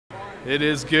It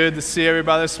is good to see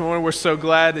everybody this morning. We're so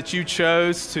glad that you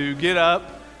chose to get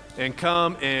up and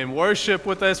come and worship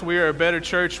with us. We are a better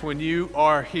church when you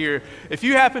are here. If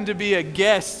you happen to be a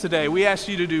guest today, we ask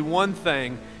you to do one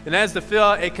thing, and that is to fill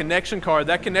out a connection card.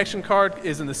 That connection card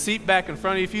is in the seat back in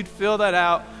front of you. If you'd fill that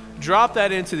out, drop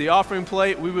that into the offering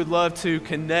plate. We would love to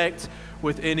connect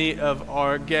with any of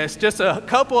our guests. Just a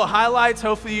couple of highlights.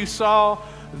 Hopefully you saw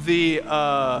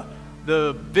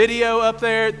the video up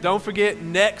there. Don't forget,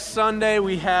 next Sunday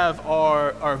we have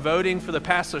our voting for the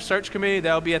pastor search committee.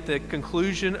 That will be at the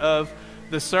conclusion of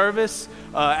the service.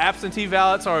 Absentee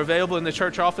ballots are available in the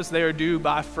church office. They are due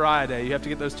by Friday. You have to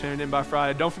get those turned in by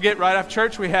Friday. Don't forget, right after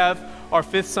church we have our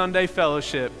 5th Sunday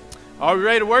fellowship. Are we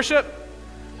ready to worship?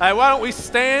 All right, why don't we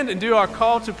stand and do our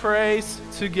call to praise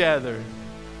together.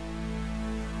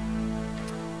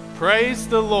 Praise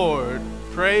the Lord.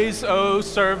 Praise, O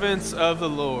servants of the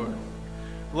Lord.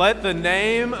 Let the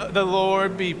name of the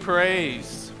Lord be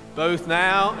praised, both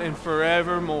now and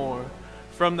forevermore.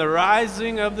 From the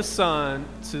rising of the sun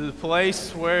to the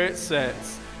place where it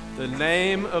sets, the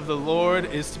name of the Lord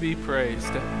is to be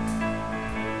praised.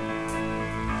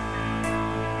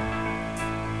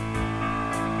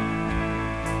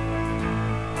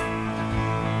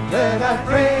 Let our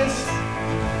praise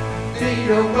be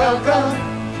your welcome.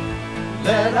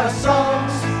 Let our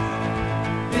songs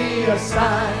be a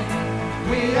sign.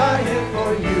 We are here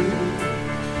for you.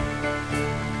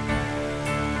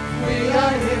 We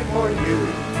are here for you.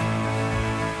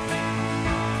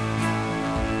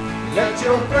 Let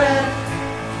your breath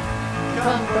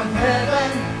come from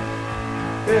heaven.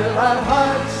 Fill our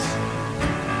hearts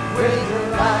with your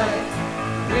light.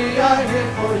 We are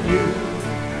here for you.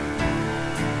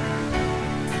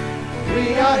 We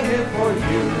are here for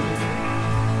you.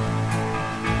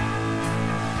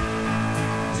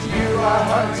 Our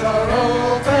hearts are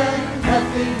open,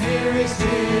 nothing here is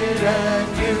hidden.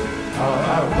 You are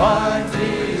our one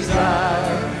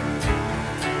desire.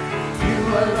 You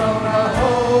alone are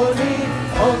holy,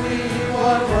 only you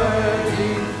are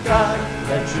worthy. God,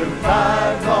 let your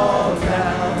fire fall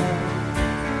down.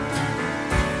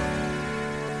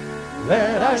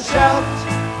 Let our shout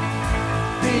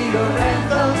be your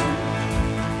anthem,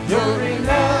 your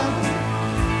renown,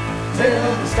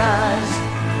 fill the skies.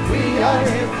 We are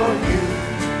here for you.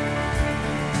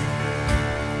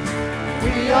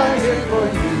 We are here for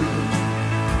you.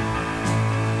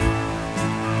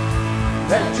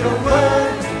 Let your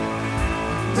word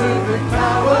move in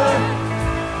power.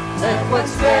 Let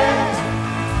what's dead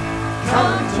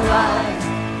come to life.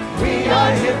 We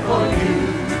are here for you.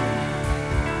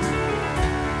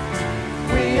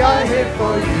 We are here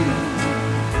for you.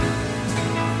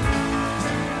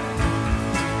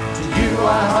 Our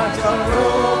hearts are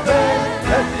open,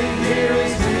 nothing here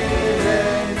is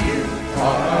hidden. You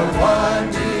are our one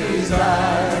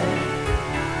desire.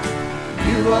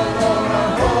 You alone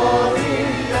are holy,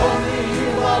 only you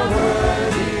are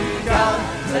worthy. God,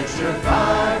 let your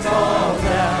fire fall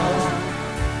down.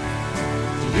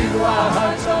 To you our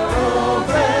hearts are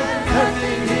open,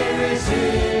 nothing here is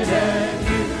hidden.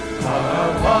 You are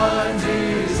our one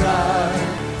desire.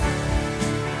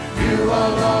 You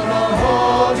alone are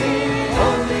holy,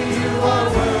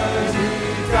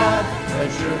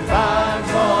 let your fire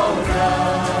fall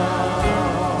down.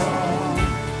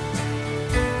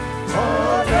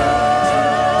 Fall down.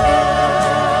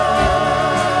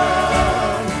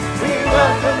 We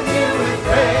welcome you with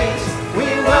praise. We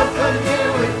welcome you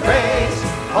with praise.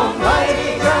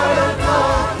 Almighty God of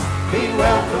love, be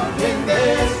welcomed in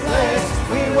this place.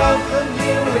 We welcome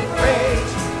you with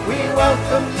praise. We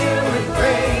welcome you with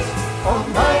praise.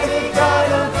 Almighty God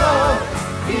of love,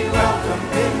 be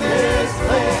welcomed in this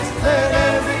place. Let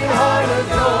every heart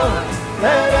adore,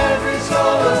 let every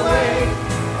soul awake.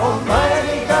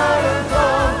 Almighty God of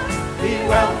love, be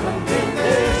welcomed in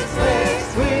this place.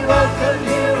 We welcome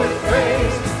you with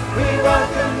praise. We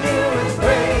welcome you with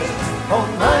praise.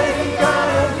 Almighty God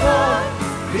of love,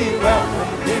 be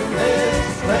welcomed in this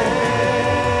place.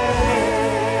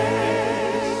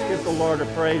 Give the Lord a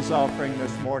praise offering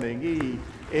this morning. He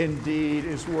indeed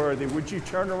is worthy. Would you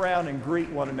turn around and greet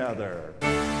one another?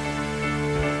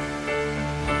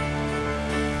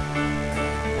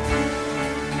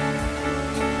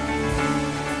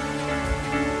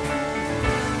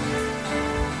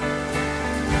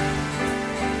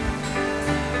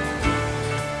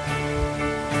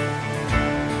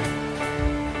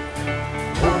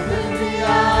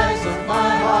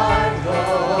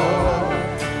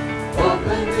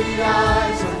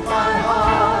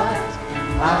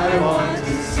 I want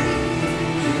to see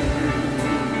you.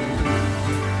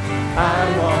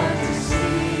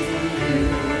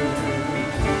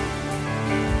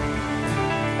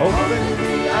 Open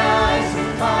the eyes of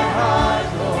my heart,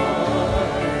 Lord.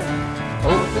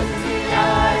 Open the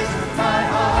eyes of my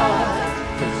heart,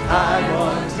 'cause I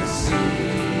want to see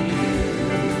you.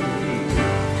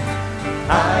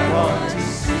 I want to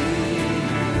see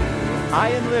you.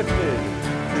 High and lifted.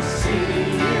 To see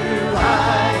you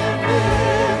high and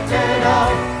lifted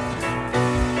up,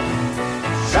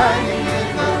 shining in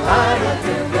the light of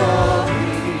your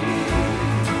glory.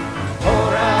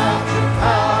 Pour out your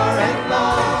power and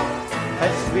love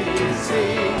as we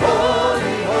sing,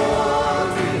 holy,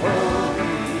 holy,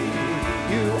 holy.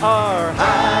 You are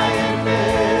High and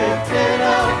lifted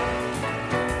up,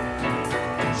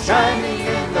 shining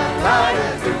in the light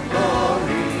of your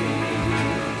glory.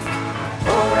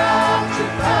 Pour out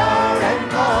your power and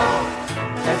love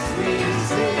as we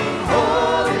sing,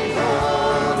 holy,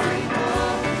 holy,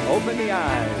 holy. Open the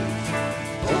eyes.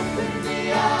 Open the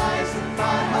eyes of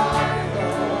my heart,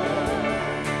 Lord.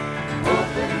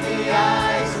 Open the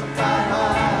eyes of my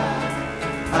heart.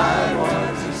 I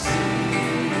want to see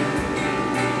you.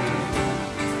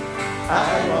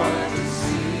 I want to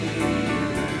see you.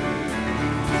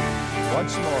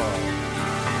 Once more.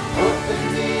 Open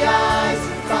the eyes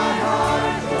of my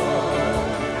heart,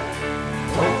 Lord.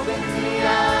 Open the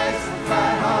eyes of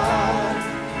my heart.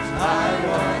 I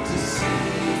want to see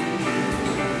you.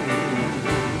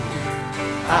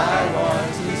 I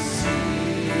want to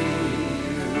see you.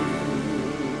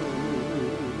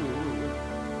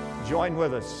 Join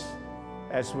with us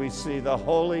as we see the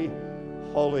holy,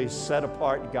 holy,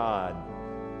 set-apart God.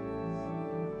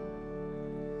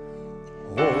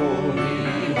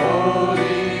 Holy,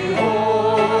 holy,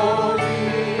 holy,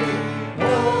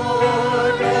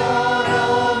 Lord God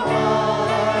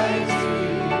Almighty.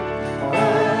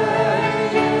 Early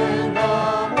in the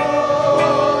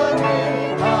morning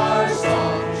our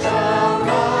song shall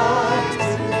rise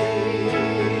to thee.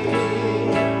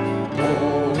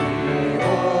 Holy,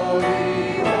 holy,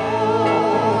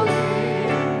 holy,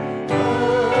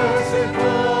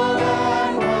 merciful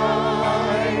and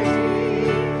mighty.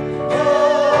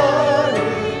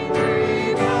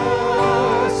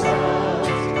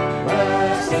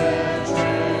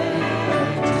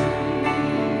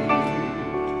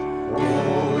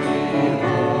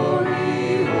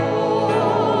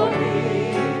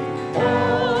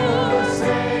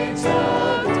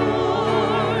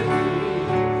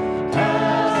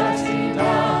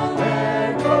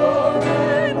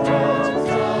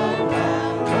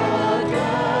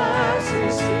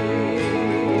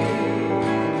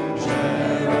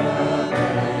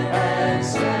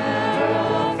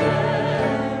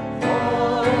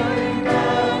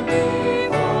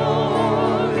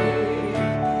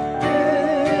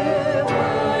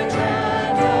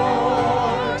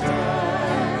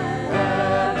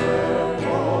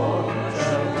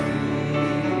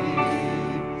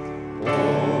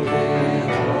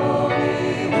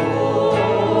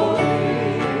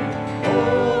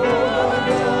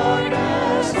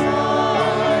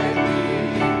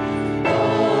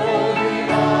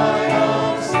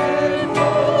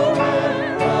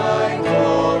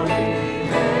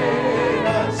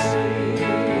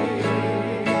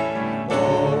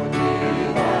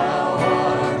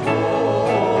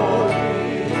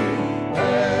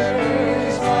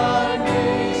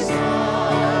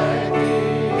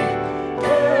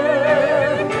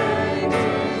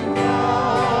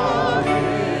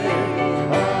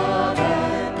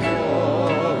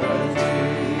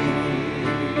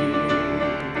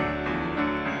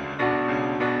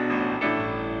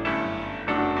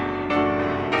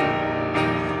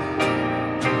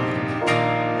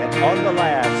 On the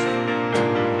last.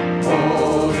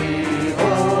 Holy,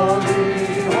 holy,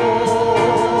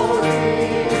 holy,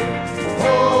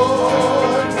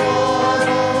 Lord God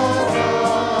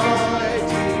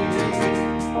Almighty.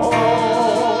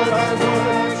 All thy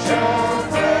works shall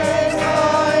praise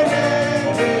thy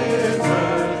name in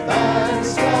earth and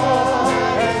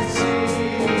sky and sea.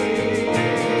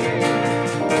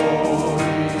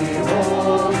 Holy,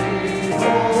 holy,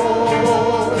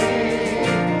 holy,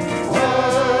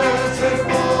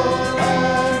 merciful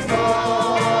and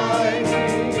mighty,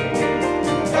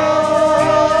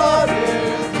 God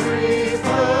in three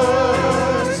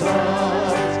persons,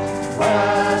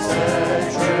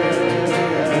 blessed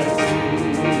Trinity.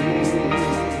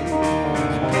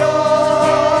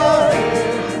 God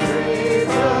in three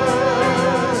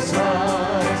persons,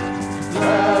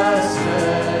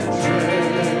 blessed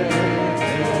Trinity.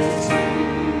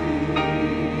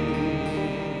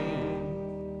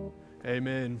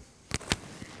 Amen.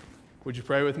 Would you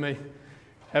pray with me?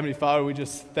 Heavenly Father, we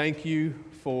just thank you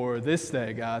for this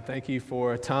day, God. Thank you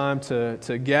for a time to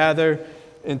gather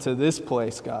into this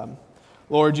place, God.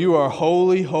 Lord, you are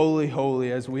holy, holy,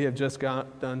 holy, as we have just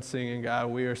got done singing, God.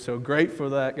 We are so grateful for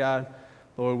that, God.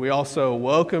 Lord, we also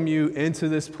welcome you into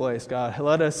this place, God.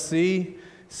 Let us see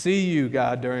you,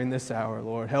 God, during this hour,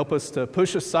 Lord. Help us to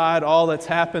push aside all that's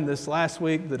happened this last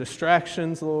week, the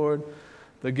distractions, Lord,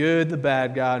 the good, the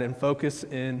bad, God, and focus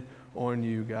in on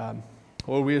you, God.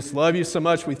 Lord, we just love you so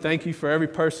much. We thank you for every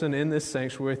person in this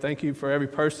sanctuary. Thank you for every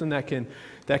person that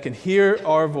can hear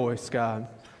our voice, God.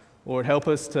 Lord, help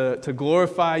us to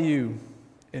glorify you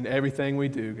in everything we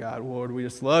do, God. Lord, we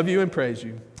just love you and praise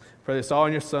you. Pray this all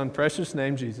in your Son, precious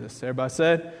name, Jesus. Everybody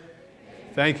said,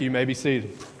 thank you. You may be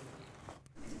seated.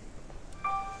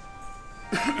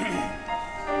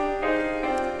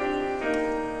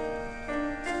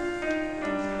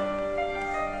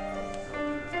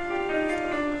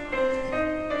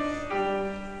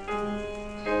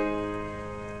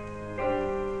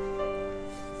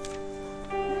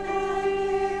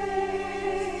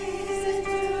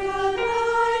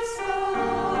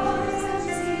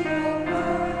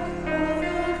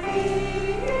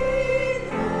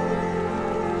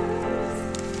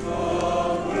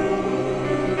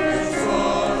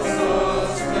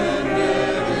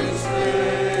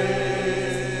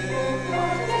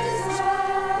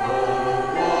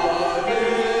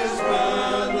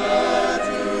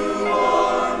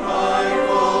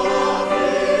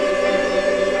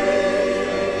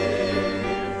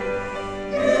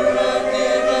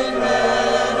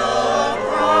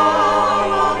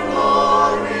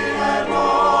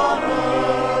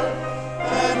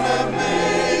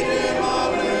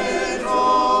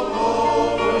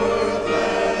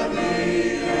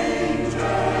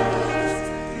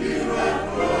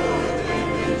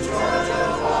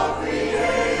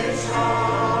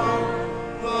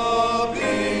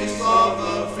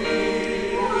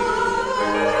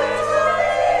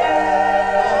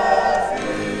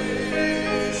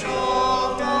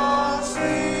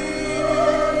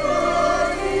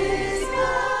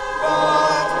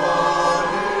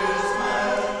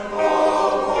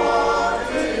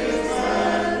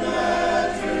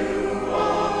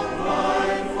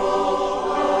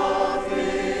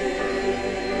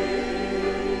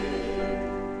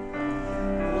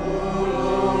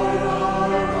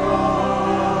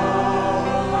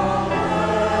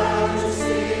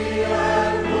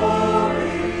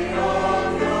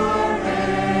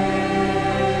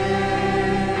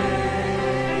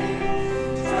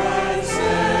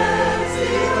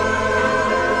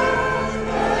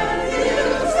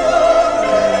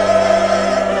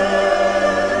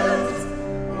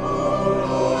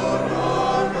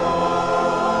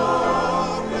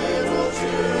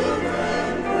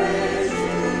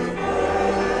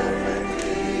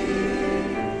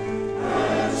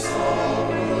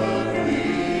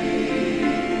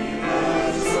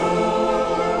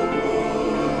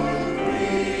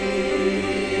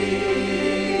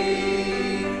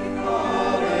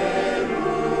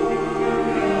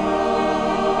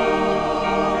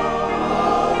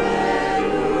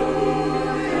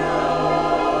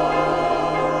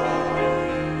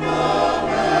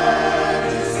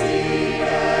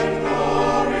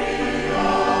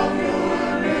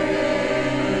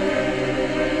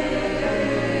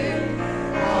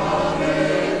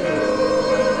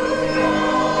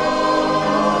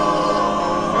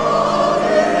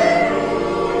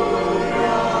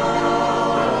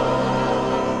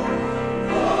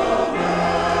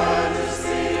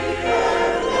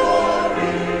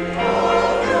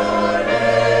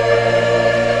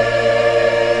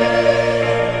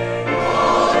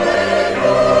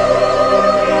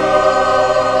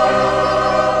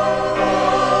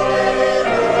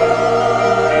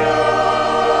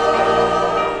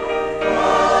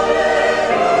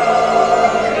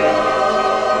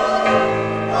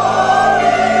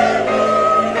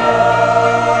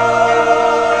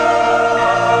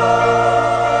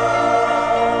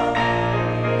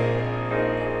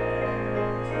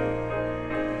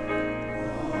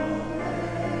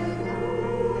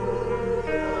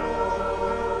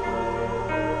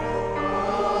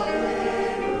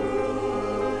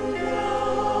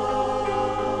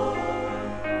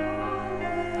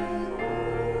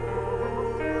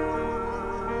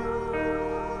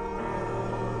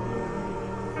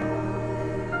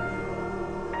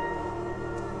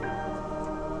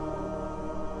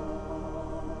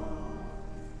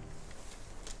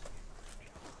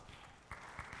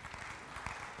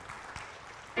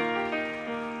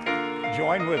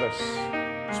 Join with us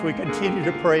as we continue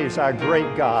to praise our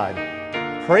great God.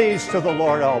 Praise to the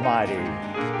Lord Almighty.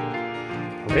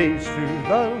 Praise to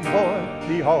the Lord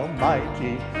the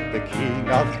Almighty, the King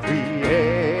of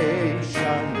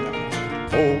creation.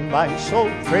 Oh, my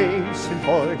soul, praise Him,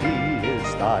 for He is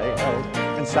thy help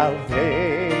and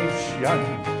salvation.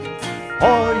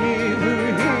 All ye who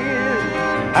hear,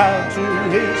 how to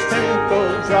his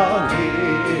temple draw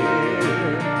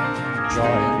near.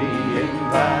 Join me in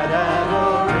glad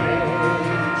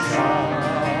adoration.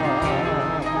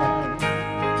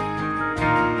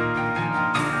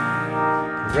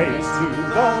 Praise to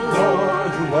the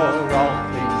Lord who o'er all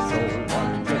things so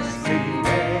wondrously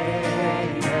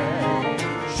made.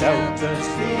 Shelters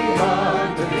me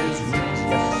under his wings,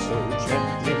 yes, so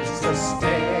gently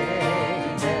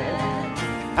sustained.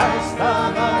 Hast thou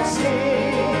not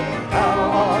seen how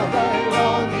all thy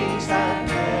longings have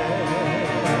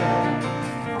met?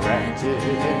 Granted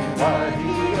in what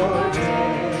he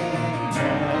ordained.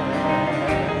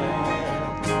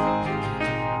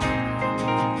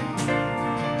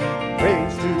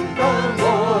 Praise to the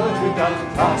Lord who doth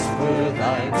prosper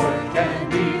thy work and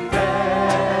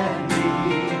defend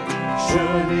thee.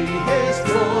 Surely his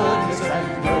goodness and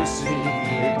mercy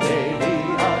daily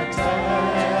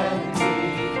attend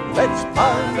thee. Let's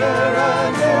ponder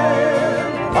anew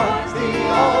what the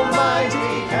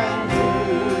Almighty can do,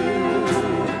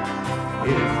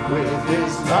 if with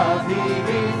his love he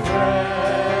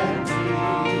befriend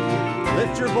thee.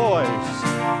 Lift your voice,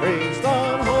 praise the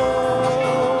Lord.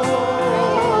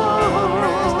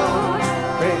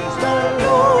 Praise the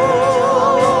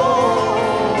Lord.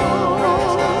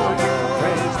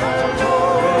 Praise the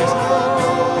Lord.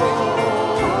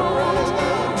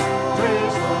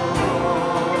 Praise the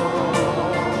Lord.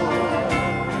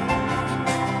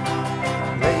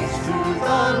 Praise to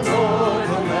the Lord,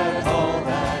 and let all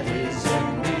that is in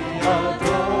me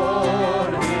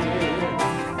adore him.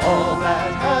 All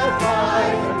that have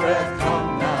life and breath come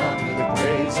now to the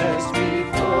praises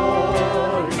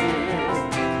before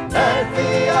him. Let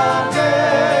the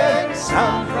amen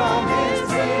sound from his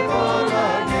people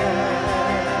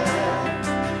again.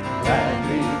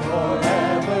 Gladly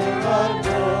forever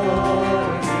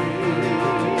adore him.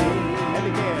 And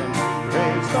again,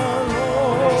 praise the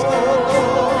Lord. Praise the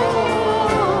Lord.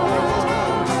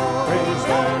 Praise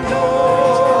the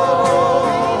Lord.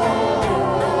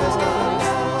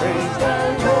 Praise the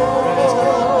Lord.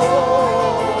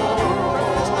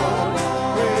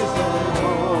 Praise the Lord.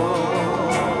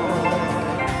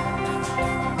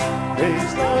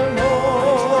 Praise the Lord.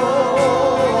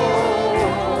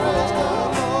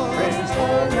 Praise the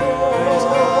Lord.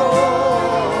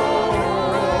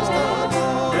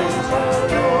 Praise the Lord.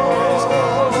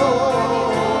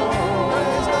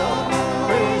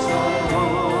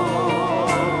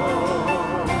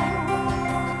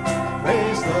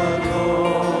 Praise the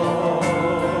Lord.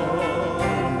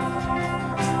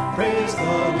 Praise the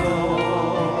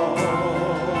Lord.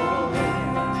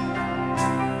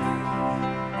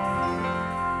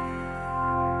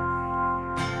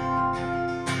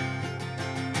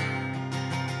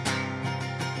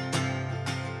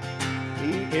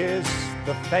 He is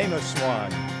the famous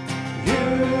one. You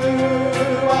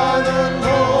are the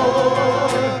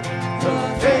Lord, the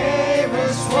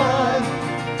famous one,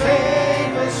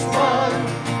 famous one.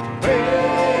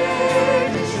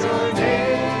 Great is your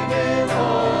name in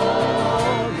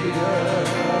all the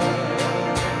earth.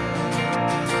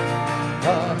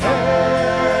 The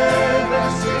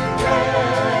heavens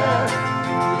declare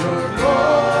you're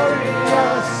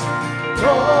glorious,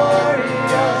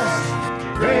 glorious.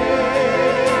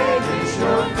 Great is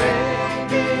your name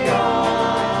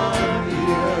beyond the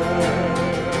earth.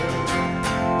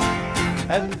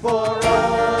 And for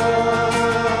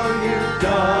all you've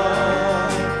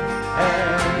done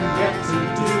and yet to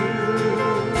do,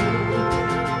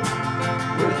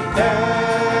 with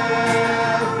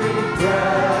every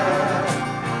breath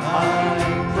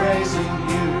I'm praising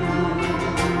you.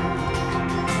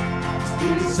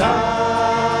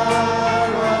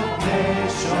 Desire of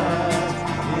nations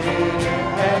in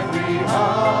every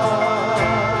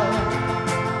heart,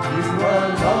 you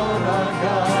alone are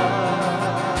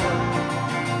God.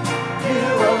 You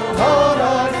alone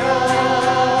are God.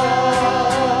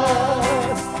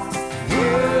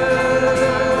 You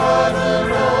are the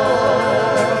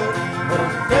Lord, the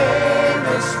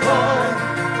famous one,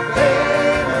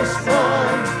 famous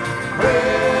one.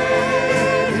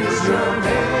 Great is your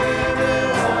name in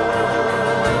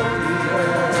all the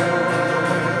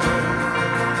earth.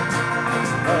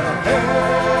 The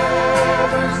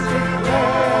heavens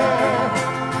declare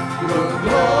you're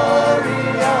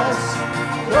glorious,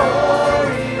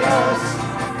 glorious.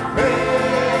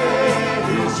 Great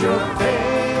is your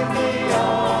fame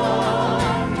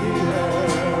beyond the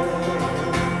earth.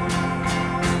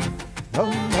 The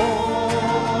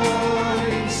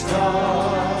morning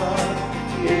star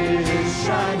is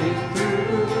shining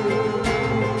through,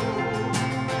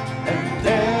 and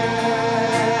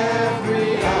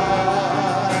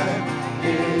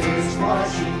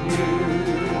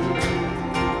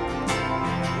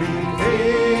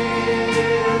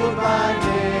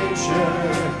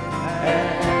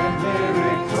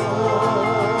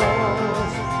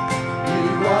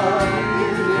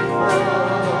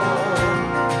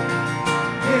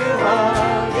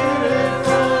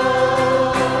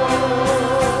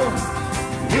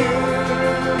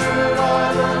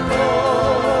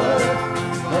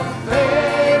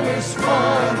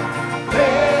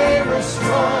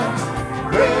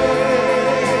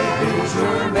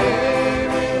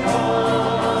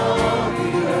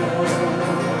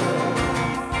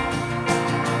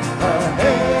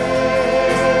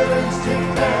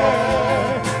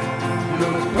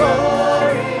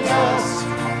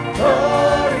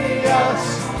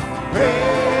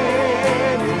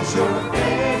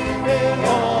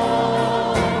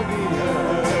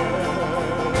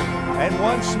and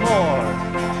once more.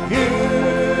 You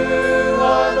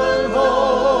are the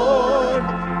Lord,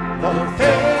 the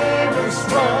famous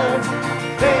one,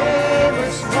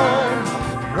 famous one.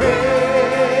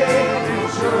 Great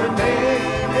is your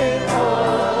name in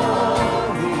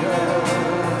all the earth.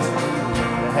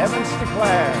 The heavens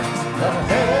declare, The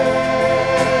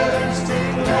heavens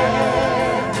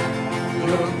declare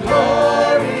your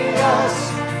glorious,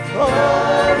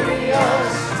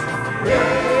 glorious.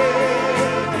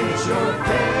 Great is your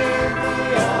fame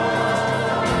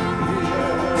beyond the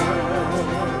earth.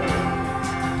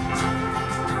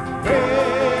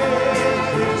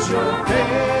 Great is your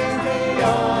fame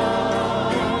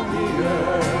beyond the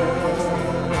earth.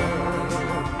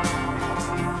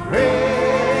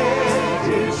 Great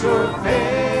is your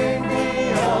fame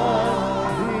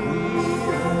beyond the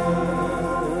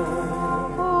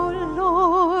earth. O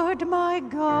Lord my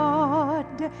God,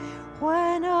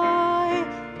 when I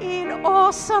in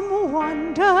awesome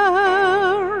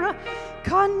wonder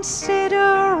consider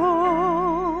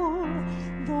all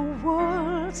the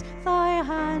worlds thy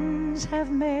hands have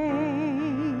made,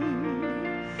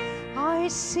 I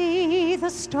see the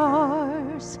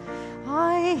stars,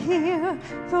 I hear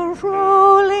the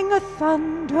rolling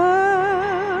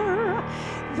thunder,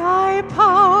 thy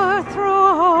power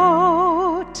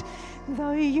throughout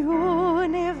the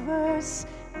universe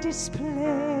displayed.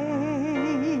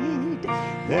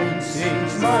 Then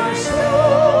sings my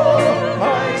soul,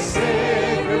 my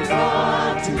Savior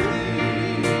God, to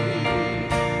thee.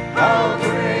 How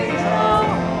great thou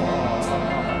art,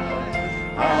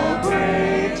 how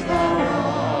great thou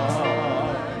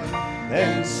art.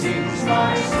 Then sings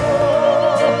my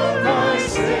soul, my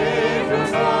Savior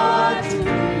God, to thee.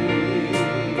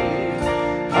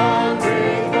 How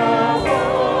great thou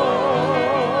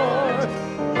art,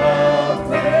 how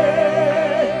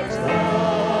great thou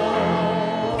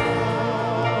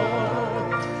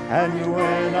art. and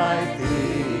when I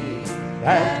think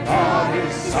that God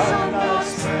his Son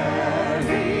us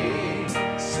sparing,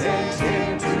 sent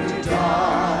him to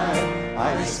die,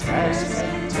 I scarce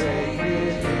can take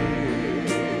it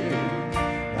in,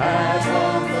 that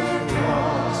on the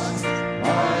cross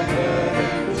my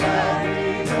burden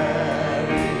gladly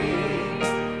bearing,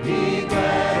 he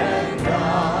bled and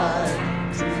died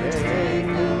to take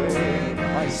away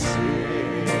my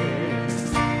sin.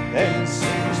 Then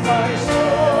sings my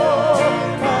soul,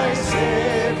 my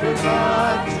Savior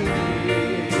God, to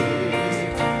thee.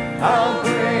 How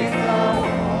great thou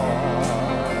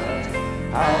art,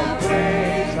 how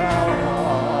great thou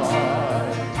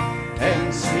art.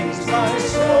 Then sings my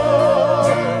soul,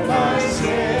 my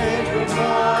Savior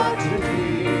God, to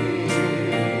thee.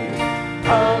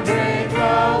 How great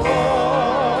thou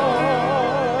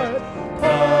art,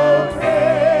 how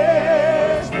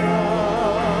great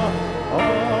thou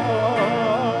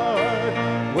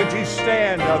art. would you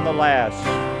stand on the last?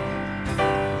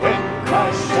 When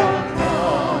Christ shall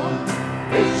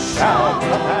come, it shall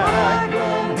come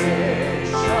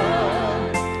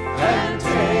acclamation, and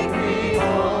take me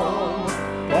home,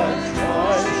 what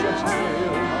joy shall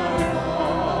fill my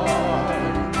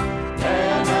heart.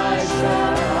 Then I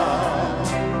shall come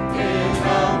in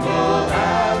humble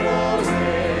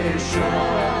adoration,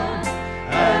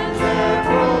 and there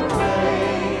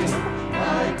proclaim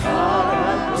my God,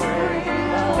 how great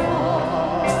thou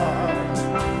art.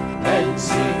 Then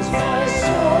sings my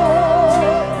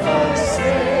soul, my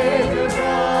Savior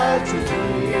God, to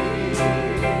thee.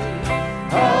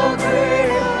 How great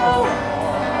thou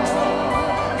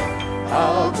art,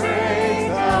 how great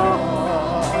thou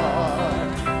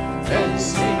art. Then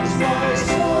sings my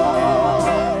soul,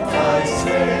 my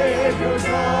Savior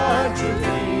God, to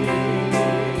thee.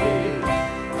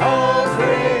 How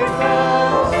great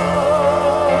thou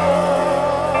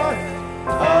art,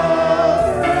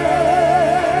 how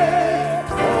great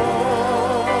thou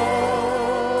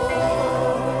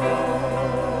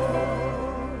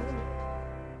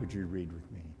art. Would you read with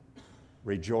me?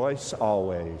 Rejoice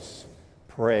always,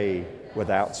 pray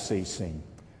without ceasing.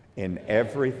 In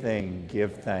everything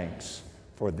give thanks,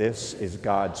 for this is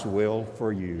God's will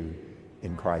for you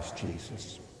in Christ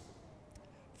Jesus.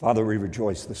 Father, we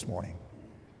rejoice this morning.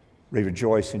 We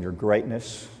rejoice in your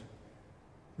greatness.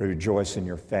 We rejoice in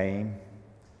your fame.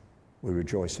 We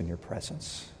rejoice in your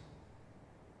presence.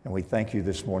 And we thank you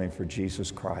this morning for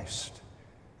Jesus Christ,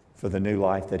 for the new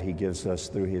life that he gives us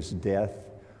through his death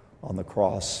on the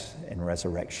cross and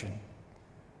resurrection.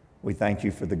 We thank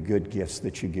you for the good gifts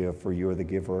that you give, for you are the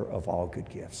giver of all good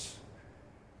gifts.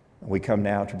 And we come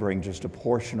now to bring just a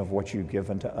portion of what you've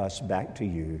given to us back to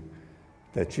you,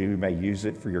 that you may use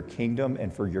it for your kingdom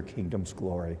and for your kingdom's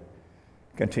glory.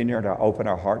 Continue to open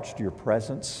our hearts to your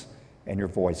presence and your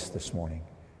voice this morning,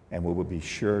 and we will be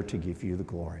sure to give you the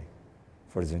glory.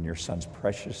 For it is in your Son's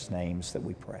precious names that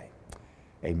we pray.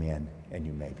 Amen, and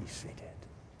you may be seated.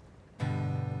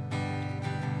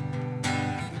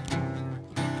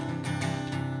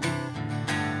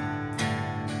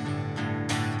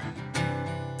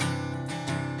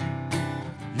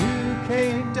 You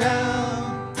came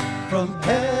down from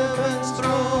heaven's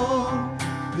throne.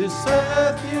 This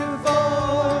earth you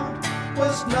formed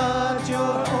was not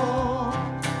your own.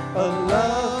 A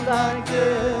love like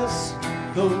this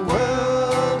the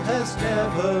world has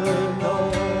never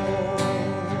known.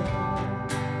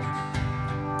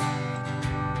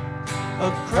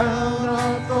 A crown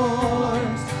of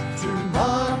thorns to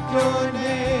mark your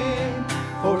name,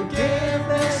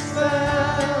 forgiveness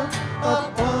found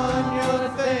upon your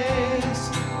face.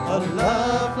 A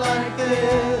love like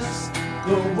this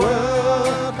the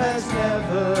world has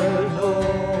never known.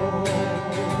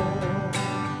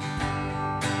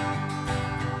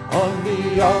 On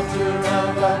the altar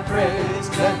of our praise,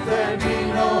 let there be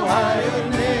no higher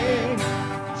name.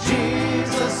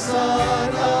 Jesus, Son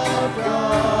of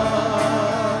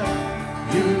God,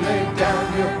 you laid down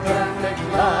your perfect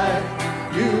life.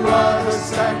 You are the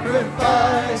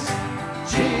sacrifice.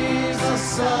 Jesus,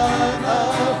 Son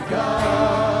of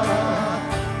God,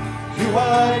 you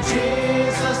are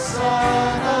Jesus,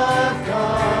 Son of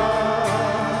God.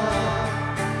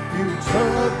 You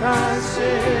took our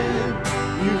sin,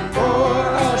 you bore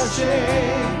our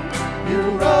shame, you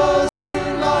rose to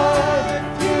life,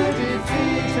 you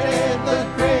defeated the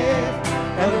grave,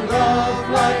 and a love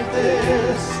like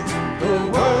this the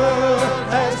world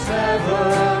has never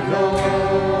known.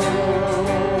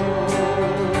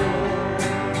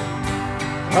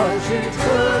 'Cause you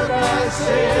took our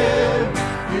sin,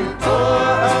 you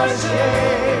bore our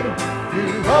shame, you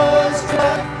rose to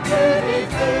life, you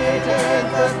defeated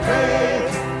the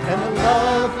grave, and a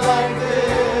love like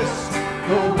this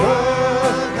the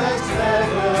world has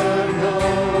never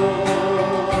known.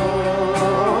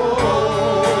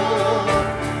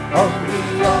 On the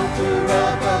altar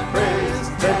of our praise,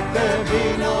 let there be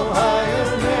no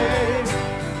higher name.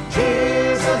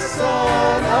 Jesus,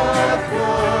 Son of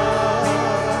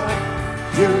God,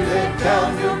 you laid down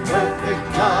your perfect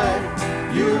life.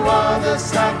 You are the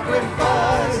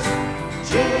sacrifice.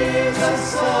 Jesus,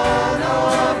 Son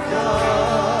of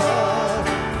God,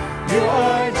 you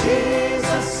are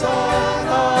Jesus, Son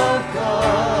of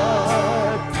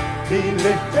God. Be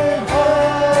lifted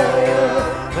higher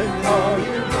than all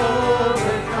you've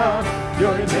overcome.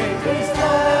 Your name is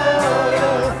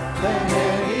louder than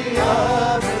any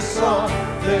other song.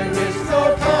 There is no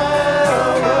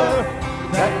power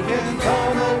that can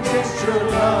come against your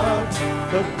love.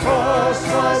 The cross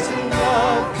was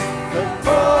enough. The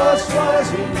cross was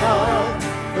enough.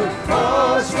 The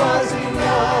cross was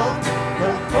enough.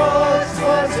 The cross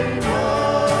was enough.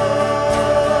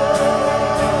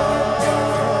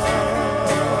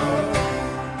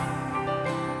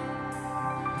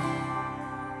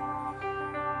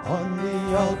 On the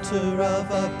altar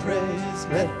of our praise,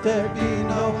 let there be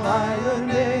no higher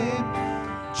name.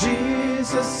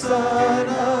 Jesus, Son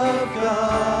of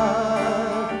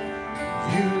God,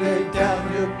 you laid down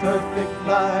your perfect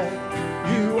life.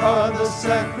 You are the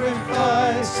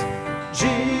sacrifice.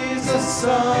 Jesus,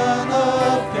 Son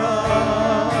of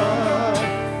God.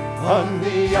 On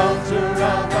the altar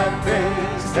of our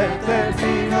praise, let there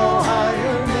be no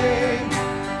higher name.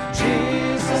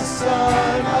 Jesus,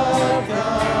 Son of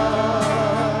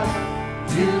God,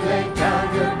 you laid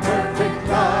down your perfect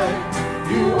life.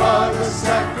 You are the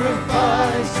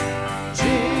sacrifice.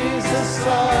 Jesus,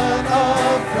 Son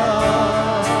of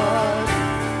God,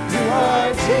 you are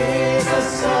Jesus,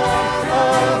 Son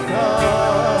of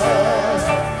God.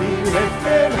 Be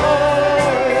lifted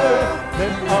higher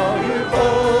than all you've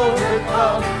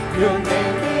overcome. Your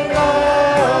name be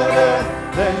louder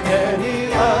than any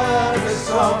other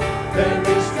song. There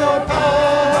is no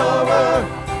power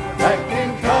that can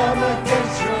come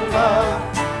against your love.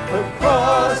 The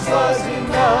cross was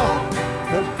enough.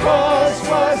 The cross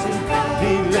was enough.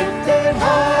 Be lifted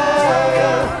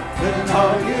higher than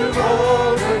all you've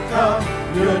overcome.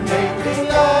 Your name is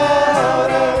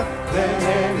louder than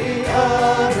any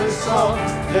other song.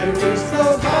 There is no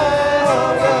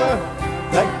power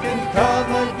that can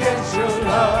come against your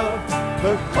love.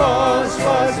 The cross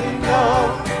was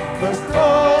enough. The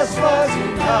cross was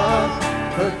enough.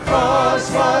 The cross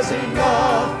was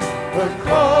enough. The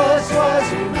cross was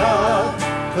enough.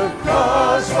 The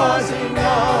cross was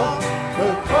enough.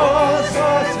 The cross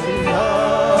was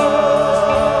enough.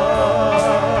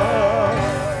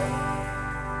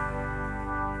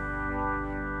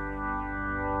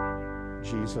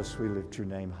 Jesus, we lift your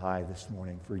name high this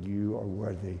morning, for you are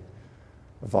worthy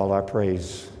of all our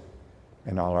praise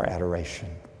and all our adoration.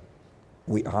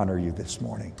 We honor you this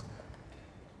morning.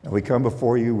 And we come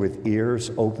before you with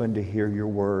ears open to hear your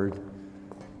word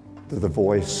through the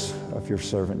voice of your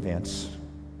servant Vince.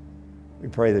 We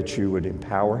pray that you would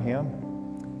empower him,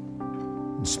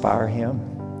 inspire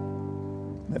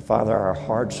him, that, Father, our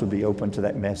hearts would be open to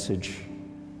that message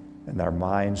and our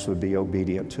minds would be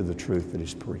obedient to the truth that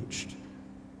is preached.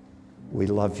 We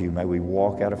love you. May we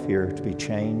walk out of here to be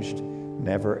changed,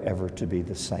 never, ever to be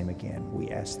the same again. We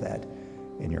ask that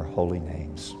in your holy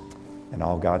names. And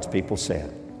all God's people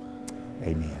said,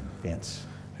 amen. Vince.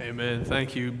 Amen.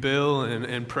 Thank you, Bill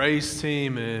and praise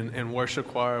team and worship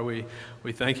choir. We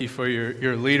thank you for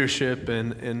your leadership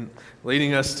and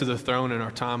leading us to the throne in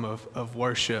our time of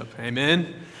worship.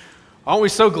 Amen. Aren't we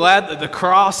so glad that the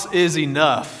cross is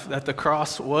enough, that the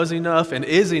cross was enough and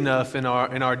is enough in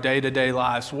our day-to-day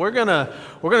lives? We're gonna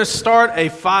start a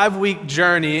 5-week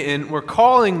journey, and we're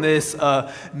calling this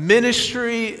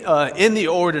ministry in the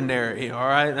ordinary. All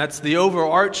right, that's the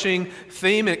overarching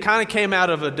theme. It kind of came out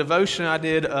of a devotion I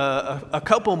did a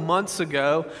couple months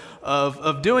ago.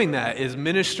 Of doing that is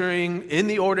ministering in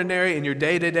the ordinary in your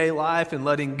day-to-day life and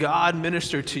letting God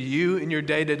minister to you in your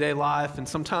day-to-day life. And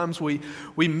sometimes we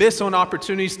miss on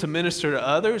opportunities to minister to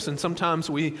others, and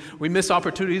sometimes we miss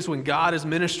opportunities when God is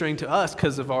ministering to us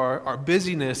because of our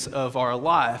busyness of our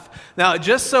life. Now, it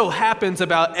just so happens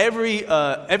about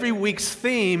every week's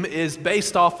theme is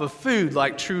based off of food,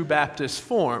 like True Baptist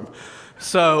Form.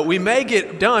 So we may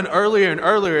get done earlier and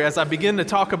earlier as I begin to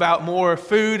talk about more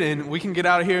food, and we can get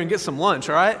out of here and get some lunch,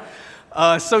 all right?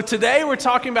 So today we're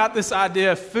talking about this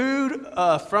idea of food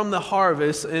from the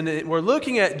harvest, and we're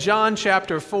looking at John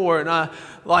chapter 4, and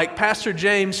like Pastor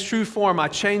James' True Form, I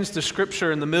changed the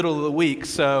scripture in the middle of the week,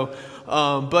 so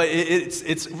but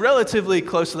it's relatively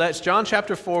close to that. It's John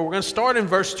chapter 4. We're going to start in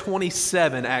verse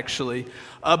 27, actually.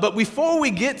 But before we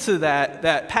get to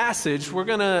that passage,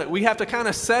 we have to kind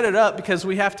of set it up because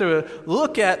we have to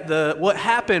look at what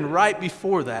happened right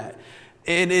before that.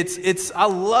 And I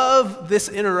love this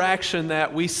interaction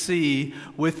that we see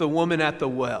with the woman at the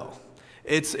well.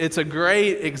 It's a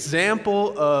great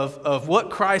example of what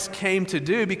Christ came to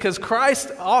do, because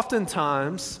Christ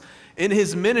oftentimes in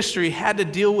his ministry had to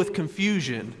deal with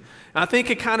confusion. And I think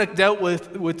it kind of dealt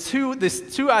with two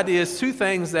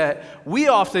things that we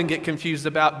often get confused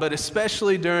about, but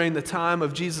especially during the time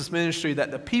of Jesus' ministry that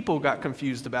the people got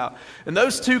confused about. And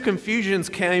those two confusions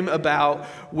came about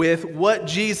with what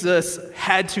Jesus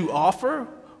had to offer,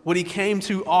 what he came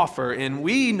to offer. And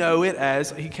we know it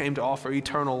as he came to offer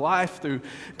eternal life through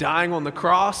dying on the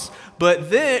cross.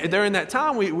 But then during that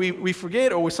time, we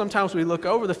forget, or sometimes we look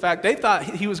over the fact they thought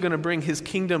he was going to bring his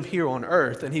kingdom here on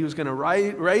earth, and he was going to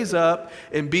raise up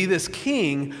and be this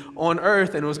king on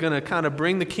earth, and was going to kind of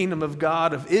bring the kingdom of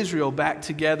God of Israel back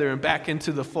together and back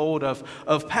into the fold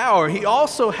of power. He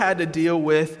also had to deal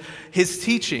with his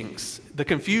teachings. The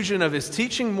confusion of his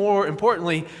teaching, more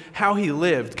importantly, how he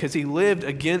lived, because he lived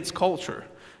against culture.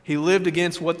 He lived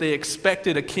against what they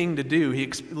expected a king to do. He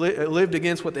lived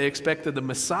against what they expected the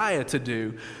Messiah to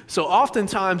do. So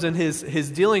oftentimes in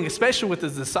his dealing, especially with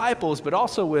his disciples, but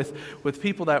also with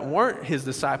people that weren't his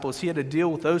disciples, he had to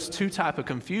deal with those two type of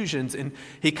confusions. And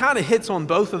he kind of hits on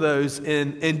both of those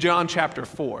in John chapter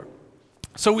 4.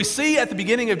 So we see at the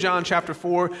beginning of John chapter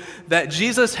 4 that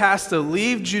Jesus has to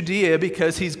leave Judea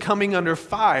because he's coming under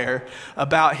fire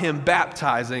about him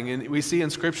baptizing. And we see in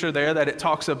scripture there that it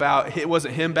talks about it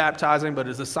wasn't him baptizing, but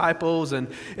his disciples and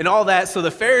all that. So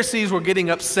the Pharisees were getting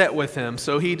upset with him.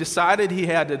 So he decided he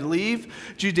had to leave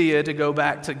Judea to go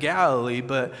back to Galilee.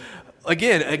 But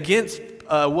again, against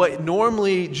what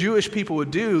normally Jewish people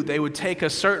would do, they would take a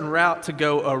certain route to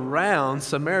go around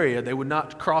Samaria. They would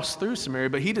not cross through Samaria,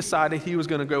 but he decided he was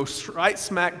going to go right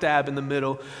smack dab in the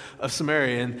middle of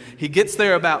Samaria. And he gets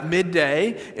there about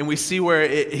midday, and we see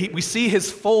we see his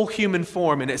full human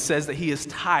form, and it says that he is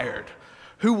tired.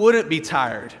 Who wouldn't be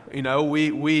tired? You know,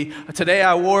 today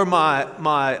I wore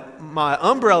my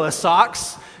umbrella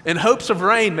socks in hopes of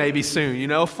rain maybe soon, you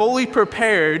know, fully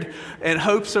prepared in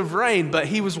hopes of rain. But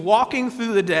he was walking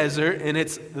through the desert, and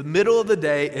it's the middle of the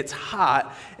day, it's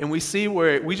hot, and we see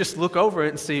where we just look over it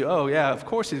and see, oh yeah, of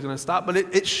course he's going to stop. But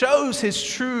it shows his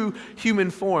true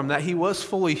human form, that he was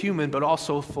fully human but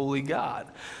also fully God.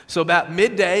 So about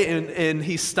midday, and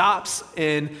he stops,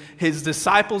 and his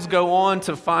disciples go on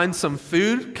to find some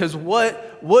food, because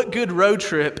what good road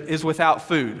trip is without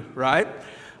food, right?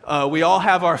 We all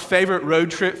have our favorite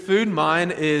road trip food.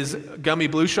 Mine is gummy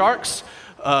blue sharks.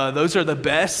 Those are the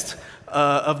best.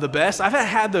 of the best. I haven't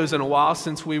had those in a while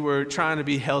since we were trying to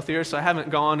be healthier, so I haven't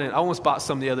gone, and I almost bought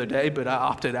some the other day, but I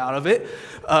opted out of it.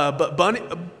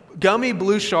 But gummy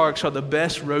Blue Sharks are the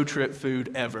best road trip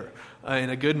food ever.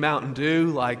 And a good Mountain Dew,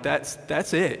 like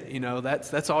that's it. You know,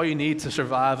 that's all you need to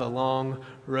survive a long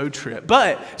road trip.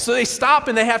 But so they stop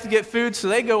and they have to get food, so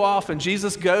they go off, and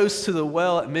Jesus goes to the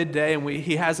well at midday, and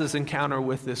he has this encounter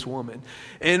with this woman.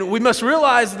 And we must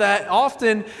realize that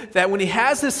often that when he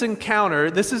has this encounter,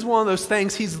 this is one of those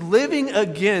things, he's living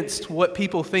against what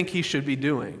people think he should be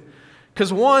doing.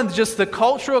 Because one, just the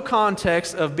cultural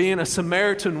context of being a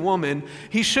Samaritan woman,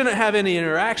 he shouldn't have any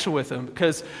interaction with him,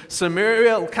 because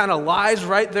Samaria kind of lies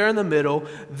right there in the middle.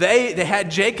 They had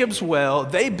Jacob's well.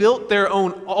 They built their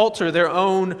own altar, their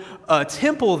own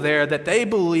temple there that they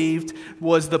believed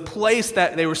was the place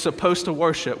that they were supposed to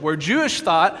worship. Where Jewish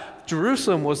thought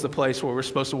Jerusalem was the place where we're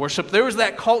supposed to worship. There was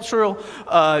that cultural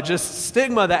just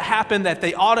stigma that happened that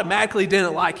they automatically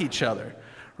didn't like each other.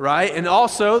 Right? And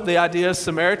also the idea of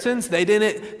Samaritans,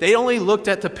 they only looked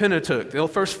at the Pentateuch, the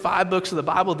first 5 books of the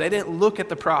Bible. They didn't look at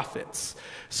the prophets.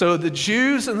 So the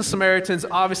Jews and the Samaritans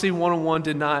obviously one-on-one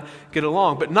did not get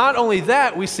along. But not only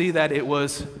that, we see that it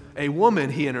was a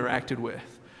woman he interacted with.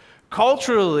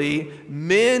 Culturally,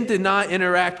 men did not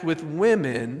interact with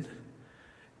women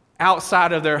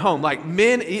outside of their home. Like,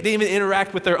 men didn't even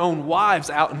interact with their own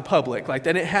wives out in public. Like,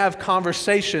 they didn't have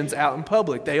conversations out in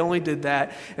public. They only did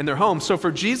that in their home. So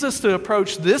for Jesus to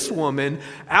approach this woman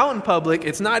out in public,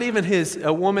 it's not even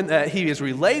a woman that he is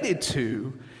related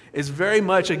to, is very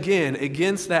much, again,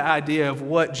 against that idea of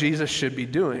what Jesus should be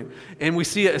doing. And we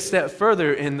see it a step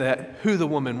further in that who the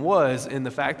woman was, in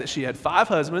the fact that she had 5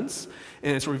 husbands,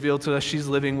 and it's revealed to us she's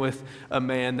living with a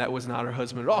man that was not her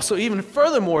husband at all. So even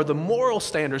furthermore, the moral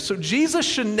standards. So Jesus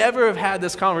should never have had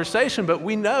this conversation, but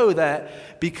we know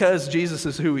that because Jesus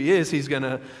is who he is, he's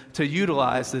going to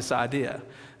utilize this idea.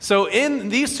 So in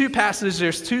these 2 passages,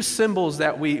 there's 2 symbols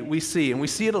that we see, and we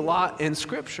see it a lot in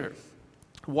Scripture.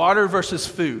 Water versus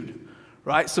food,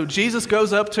 right? So Jesus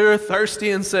goes up to her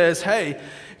thirsty and says, hey,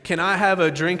 can I have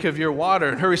a drink of your water?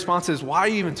 And her response is, why are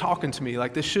you even talking to me?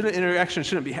 Like, this interaction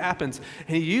shouldn't be happening.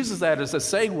 And he uses that as a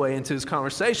segue into his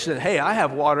conversation. Hey, I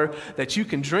have water that you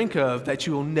can drink of that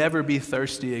you will never be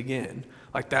thirsty again.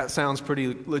 Like, that sounds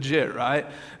pretty legit, right?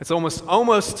 It's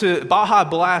almost to, Baja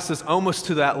Blast is almost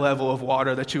to that level of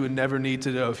water that you would never need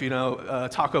to know if you know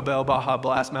Taco Bell, Baja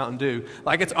Blast, Mountain Dew.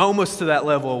 Like, it's almost to that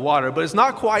level of water, but it's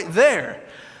not quite there.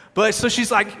 But so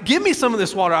she's like, give me some of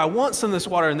this water. I want some of this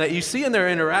water. And that you see in their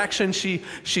interaction, she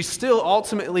still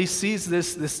ultimately sees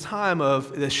this time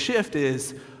of the shift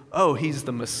is, oh, he's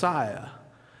the Messiah.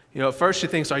 You know, at first she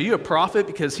thinks, are you a prophet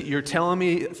because you're telling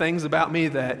me things about me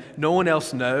that no one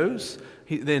else knows?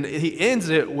 Then he ends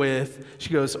it with, she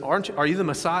goes, are you the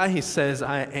Messiah? He says,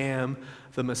 I am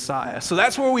the Messiah. So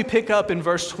that's where we pick up in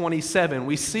verse 27.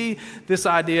 We see this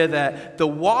idea that the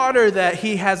water that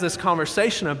he has this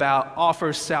conversation about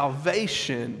offers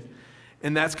salvation.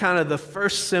 And that's kind of the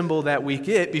first symbol that we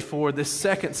get before the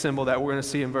second symbol that we're going to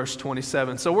see in verse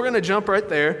 27. So we're going to jump right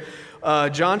there.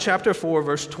 John chapter 4,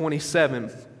 verse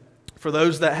 27. For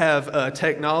those that have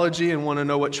technology and want to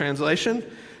know what translation,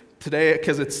 today,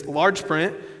 because it's large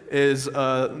print, is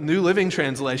New Living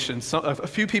Translation. So a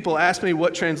few people asked me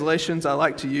what translations I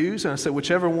like to use, and I said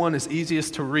whichever one is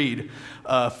easiest to read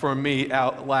for me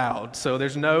out loud. So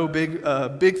there's no big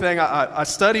thing. I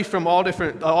study from all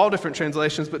different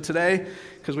translations, but today,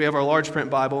 because we have our large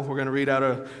print Bible, we're going to read out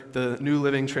of the New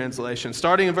Living Translation.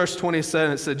 Starting in verse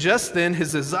 27, it said, "Just then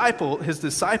his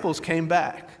disciples came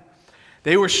back.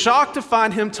 They were shocked to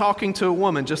find him talking to a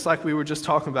woman, just like we were just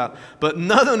talking about. But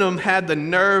none of them had the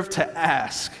nerve to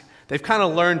ask." They've kind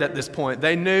of learned at this point.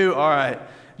 They knew, all right,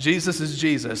 Jesus is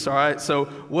Jesus, all right? So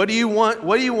what do you want?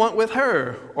 What do you want with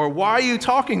her? Or why are you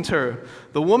talking to her?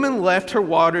 The woman left her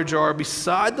water jar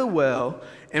beside the well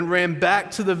and ran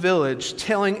back to the village,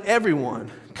 telling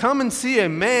everyone, "Come and see a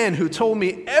man who told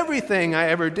me everything I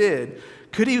ever did.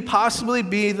 Could he possibly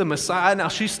be the Messiah?" Now,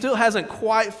 she still hasn't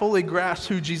quite fully grasped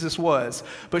who Jesus was,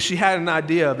 but she had an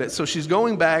idea of it. So she's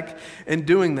going back and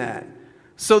doing that.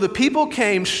 So the people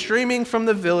came streaming from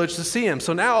the village to see him.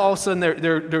 So now all of a sudden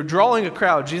they're drawing a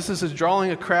crowd. Jesus is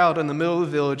drawing a crowd in the middle of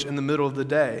the village in the middle of the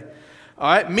day.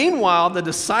 All right. Meanwhile, the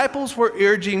disciples were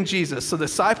urging Jesus. So the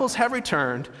disciples have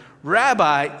returned.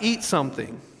 "Rabbi, eat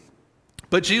something."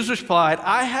 But Jesus replied,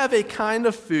 "I have a kind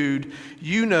of food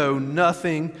you know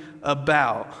nothing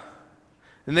about."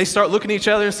 And they start looking at each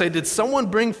other and say, "Did someone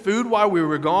bring food while we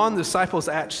were gone?" The disciples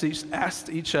asked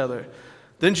each other.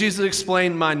 Then Jesus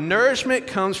explained, "My nourishment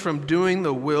comes from doing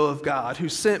the will of God who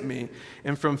sent me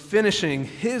and from finishing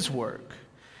his work.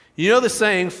 You know the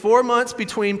saying, 4 months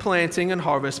between planting and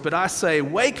harvest, but I say,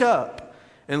 wake up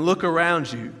and look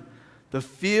around you. The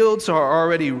fields are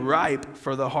already ripe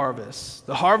for the harvest.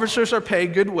 The harvesters are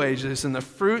paid good wages, and the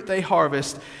fruit they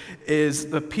harvest is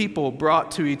the people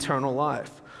brought to eternal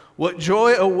life. What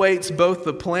joy awaits both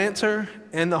the planter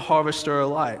and the harvester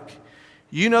alike.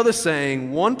 You know the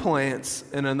saying, one plants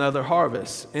and another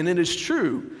harvests. And it is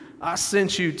true, I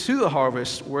sent you to the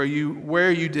harvest where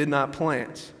you did not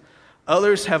plant.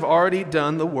 Others have already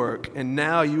done the work, and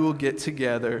now you will get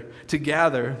together to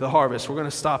gather the harvest. We're going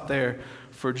to stop there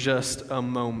for just a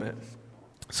moment.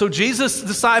 So Jesus'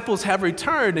 disciples have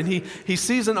returned, and he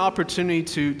sees an opportunity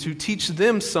to teach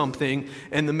them something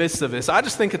in the midst of this. I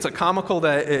just think it's a comical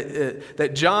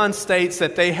that John states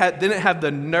that they didn't have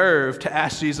the nerve to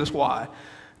ask Jesus why.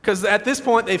 Because at this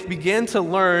point, they've begun to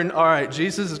learn, all right,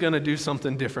 Jesus is going to do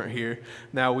something different here.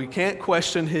 Now, we can't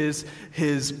question his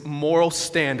moral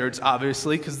standards,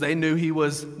 obviously, because they knew he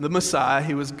was the Messiah.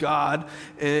 He was God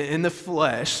in the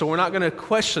flesh. So we're not going to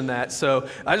question that. So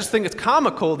I just think it's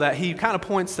comical that he kind of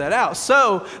points that out.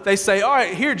 So they say, all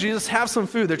right, here, Jesus, have some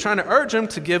food. They're trying to urge him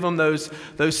to give them those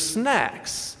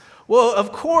snacks. Well,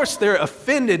 of course, they're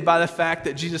offended by the fact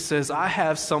that Jesus says, I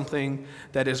have something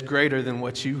that is greater than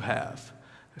what you have.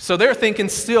 So they're thinking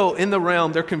still in the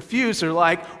realm, they're confused. They're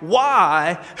like,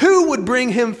 why? Who would bring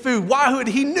him food? Why would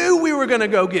he knew we were going to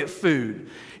go get food?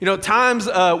 You know, times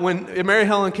when Mary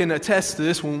Helen can attest to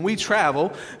this, when we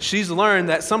travel, she's learned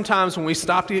that sometimes when we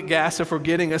stop to get gas, if we're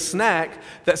getting a snack,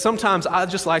 that sometimes I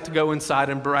just like to go inside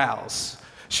and browse.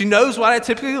 She knows what I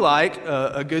typically like,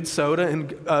 a good soda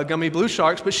and gummy blue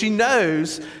sharks, but she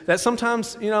knows that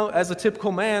sometimes, you know, as a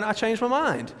typical man, I change my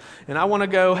mind. And I want to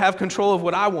go have control of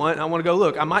what I want. And I want to go,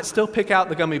 look, I might still pick out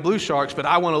the gummy blue sharks, but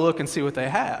I want to look and see what they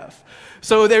have.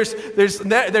 So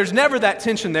there's never that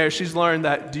tension there. She's learned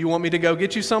that, do you want me to go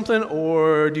get you something,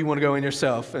 or do you want to go in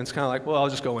yourself? And it's kind of like, well, I'll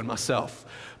just go in myself.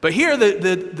 But here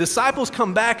the disciples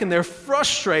come back and they're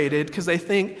frustrated because they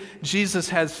think Jesus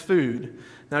has food.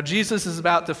 Now, Jesus is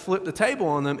about to flip the table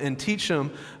on them and teach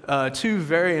them two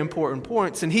very important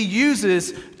points. And he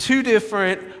uses two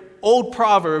different old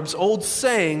proverbs, old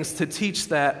sayings to teach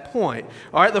that point.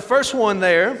 All right, the first one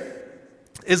there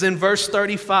is in verse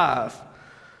 35.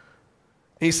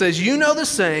 He says, you know the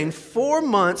saying, 4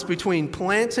 months between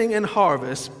planting and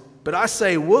harvest, but I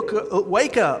say,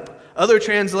 wake up. Other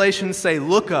translations say,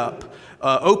 look up,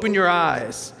 open your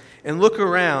eyes. And look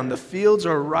around, the fields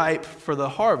are ripe for the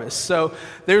harvest. So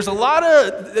there's a lot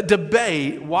of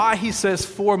debate why he says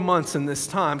 4 months in this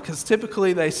time, because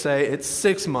typically they say it's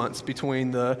 6 months between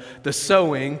the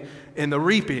sowing and the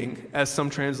reaping, as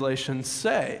some translations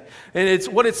say. And it's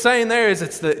what it's saying there is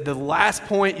it's the last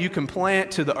point you can plant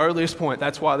to the earliest point.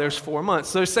 That's why there's 4 months.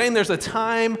 So they're saying there's a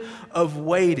time of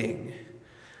waiting.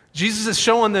 Jesus is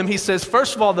showing them, he says,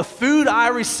 first of all, the food I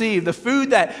receive, the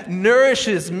food that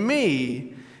nourishes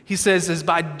me, he says, is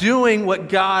by doing what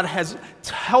God has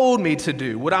told me to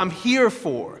do, what I'm here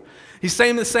for. He's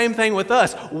saying the same thing with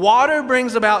us. Water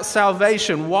brings about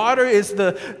salvation. Water is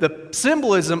the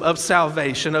symbolism of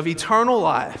salvation, of eternal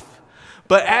life.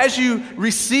 But as you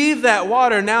receive that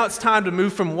water, now it's time to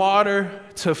move from water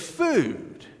to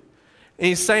food. And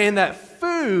he's saying that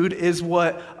food is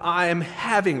what I am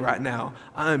having right now.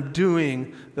 I'm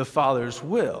doing the Father's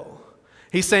will.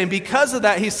 He's saying because of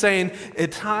that, he's saying the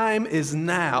time is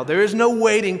now. There is no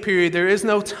waiting period. There is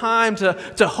no time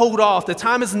to hold off. The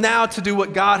time is now to do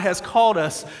what God has called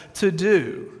us to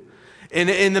do. And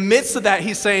in the midst of that,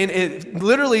 he's saying,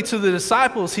 literally to the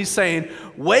disciples, he's saying,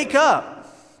 wake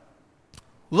up,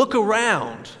 look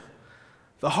around.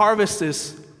 The harvest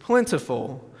is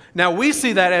plentiful. Now, we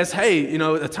see that as, hey, you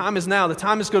know, the time is now. The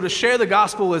time is go to share the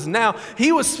gospel is now.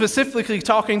 He was specifically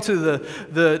talking to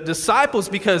the disciples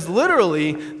because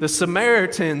literally the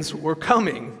Samaritans were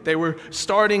coming. They were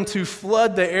starting to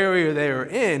flood the area they were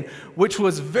in, which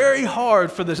was very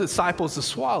hard for the disciples to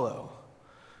swallow.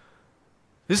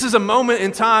 This is a moment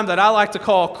in time that I like to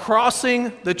call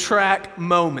crossing the track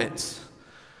moments.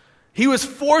 He was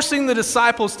forcing the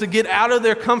disciples to get out of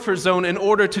their comfort zone in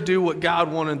order to do what God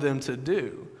wanted them to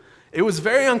do. It was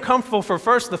very uncomfortable for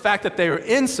first the fact that they were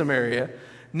in Samaria.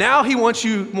 Now he wants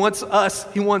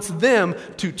them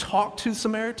to talk to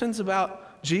Samaritans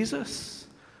about Jesus.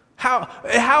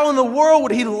 How in the world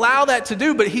would he allow that to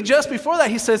do? But just before that,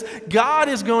 he says, God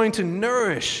is going to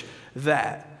nourish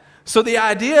that. So the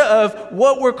idea of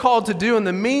what we're called to do in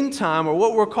the meantime, or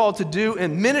what we're called to do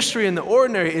in ministry in the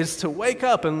ordinary, is to wake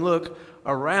up and look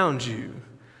around you.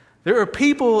 There are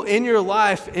people in your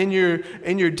life, in your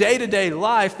day-to-day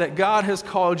life, that God has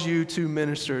called you to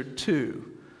minister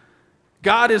to.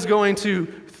 God is going to,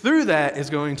 through that, is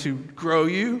going to grow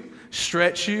you,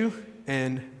 stretch you,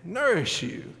 and nourish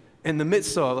you in the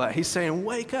midst of all that. He's saying,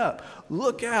 wake up,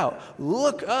 look out,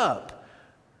 look up.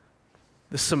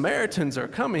 The Samaritans are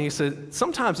coming. He said,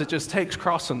 sometimes it just takes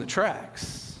crossing the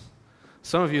tracks.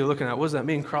 Some of you are looking at, what does that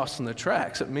mean, crossing the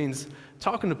tracks? It means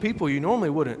talking to people you normally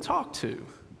wouldn't talk to.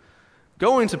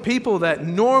 Going to people that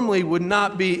normally would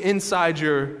not be inside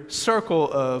your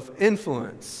circle of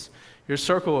influence, your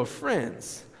circle of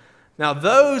friends. Now,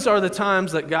 those are the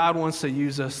times that God wants to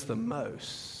use us the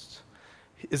most.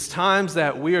 It's times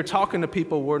that we are talking to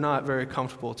people we're not very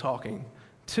comfortable talking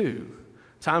to.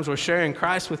 Times we're sharing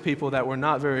Christ with people that we're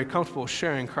not very comfortable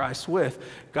sharing Christ with.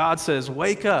 God says,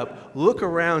 wake up, look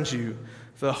around you.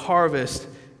 The harvest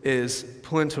is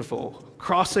plentiful.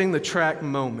 Crossing the track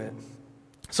moment.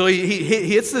 So he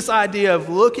hits this idea of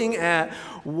looking at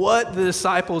what the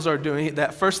disciples are doing.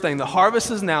 That first thing, the harvest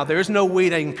is now. There's no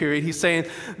waiting period. He's saying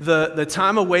the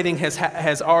time of waiting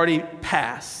has already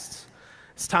passed.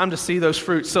 It's time to see those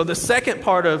fruits. So the second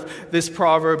part of this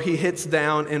proverb he hits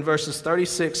down in verses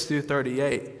 36 through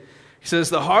 38. He says,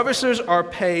 the harvesters are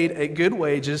paid a good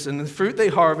wages, and the fruit they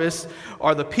harvest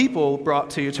are the people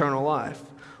brought to eternal life.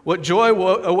 What joy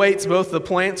awaits both the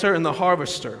planter and the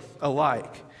harvester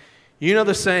alike. You know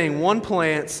the saying, one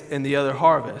plants and the other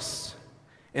harvests.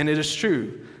 And it is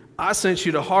true. I sent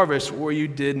you to harvest where you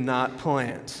did not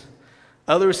plant.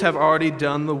 Others have already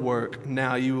done the work.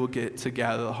 Now you will get to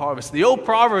gather the harvest. The old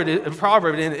proverb,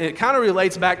 and it kind of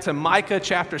relates back to Micah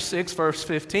chapter 6, verse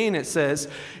 15. It says,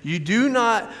 you do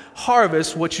not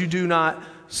harvest what you do not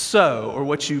sow or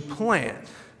what you plant.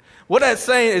 What that's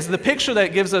saying is the picture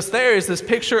that gives us there is this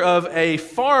picture of a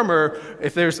farmer.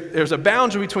 If there's a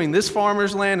boundary between this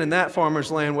farmer's land and that farmer's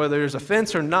land, whether there's a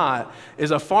fence or not,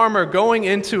 is a farmer going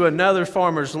into another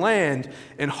farmer's land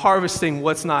and harvesting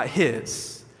what's not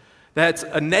his. That's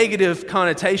a negative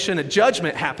connotation. A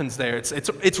judgment happens there.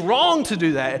 It's wrong to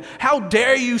do that. How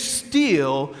dare you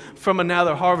steal from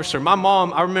another harvester? My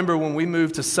mom, I remember when we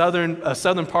moved to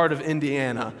southern part of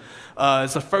Indiana.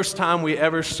 It's the first time we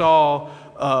ever saw.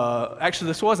 Actually,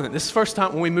 this wasn't it. This is the first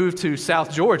time when we moved to South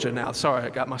Georgia now. Sorry, I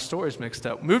got my stories mixed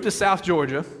up. Moved to South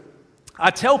Georgia.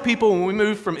 I tell people when we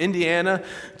moved from Indiana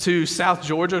to South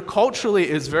Georgia, culturally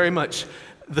is very much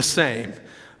the same.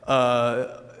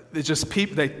 It's just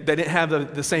people, they didn't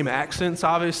have the same accents,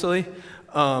 obviously.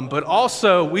 But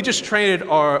also, we just traded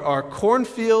our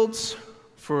cornfields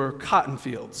for cotton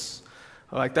fields.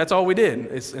 Like, that's all we did.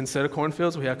 Instead of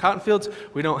cornfields, we have cotton fields.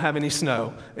 We don't have any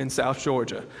snow in South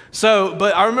Georgia.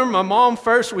 But I remember my mom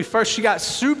she got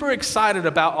super excited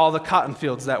about all the cotton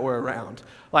fields that were around.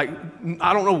 Like,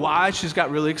 I don't know why, she just got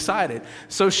really excited.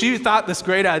 So she thought this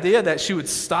great idea that she would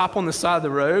stop on the side of the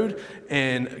road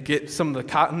and get some of the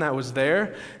cotton that was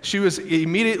there. She was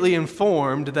immediately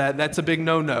informed that that's a big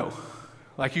no-no.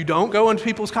 Like, you don't go into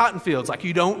people's cotton fields. Like,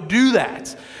 you don't do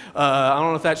that. I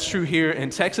don't know if that's true here in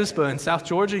Texas, but in South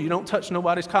Georgia, you don't touch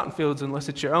nobody's cotton fields unless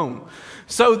it's your own.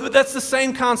 So that's the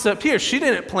same concept here. She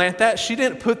didn't plant that. She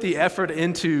didn't put the effort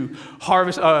into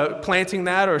planting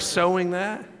that or sowing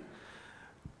that.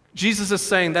 Jesus is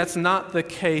saying that's not the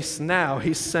case now.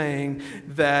 He's saying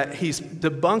that he's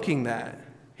debunking that.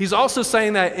 He's also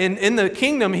saying that in the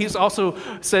kingdom, he also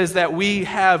says that we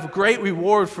have great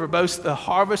reward for both the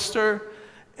harvester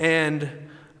and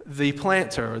the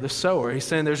planter or the sower. He's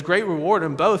saying there's great reward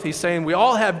in both. He's saying we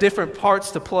all have different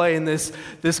parts to play in this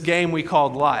game we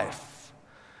called life.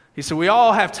 He said we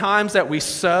all have times that we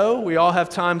sow. We all have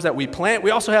times that we plant.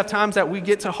 We also have times that we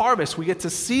get to harvest. We get to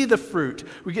see the fruit.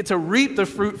 We get to reap the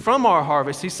fruit from our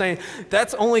harvest. He's saying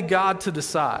that's only God to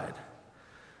decide.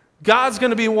 God's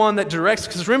going to be one that directs,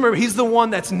 because remember, he's the one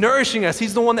that's nourishing us.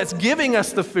 He's the one that's giving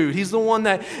us the food. He's the one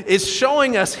that is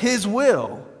showing us his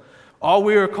will. All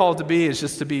we are called to be is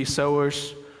just to be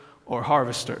sowers or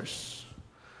harvesters,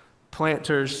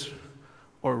 planters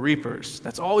or reapers.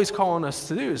 That's all he's calling us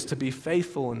to do, is to be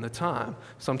faithful in the time.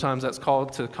 Sometimes that's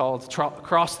called to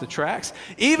cross the tracks.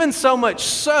 Even so much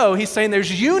so, he's saying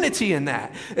there's unity in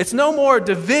that. It's no more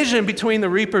division between the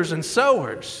reapers and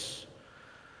sowers.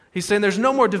 He's saying there's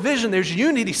no more division, there's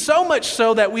unity, so much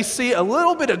so that we see a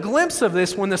little bit of glimpse of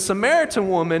this when the Samaritan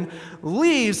woman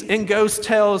leaves and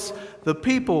tells the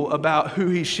people about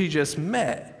who she just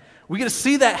met. We get to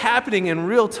see that happening in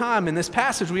real time in this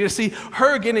passage. We get to see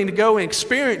her getting to go and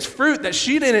experience fruit that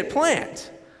she didn't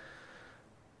plant.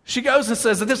 She goes and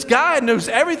says that this guy knows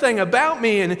everything about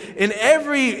me and in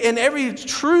every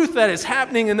truth that is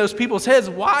happening in those people's heads.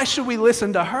 Why should we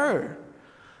listen to her?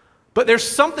 But there's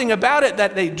something about it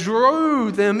that they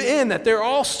drew them in, that they're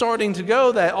all starting to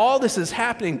go, that all this is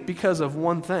happening because of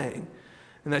one thing,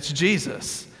 and that's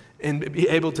Jesus and be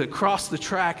able to cross the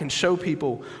track and show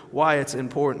people why it's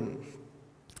important.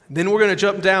 Then we're going to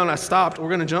jump down. I stopped. We're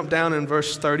going to jump down in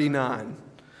verse 39.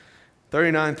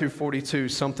 39 through 42,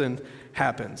 something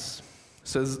happens. It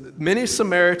says, many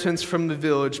Samaritans from the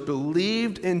village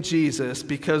believed in Jesus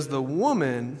because the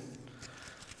woman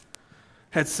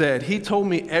had said, he told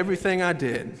me everything I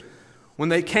did. When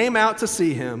they came out to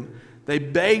see him, they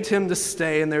begged him to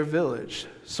stay in their village.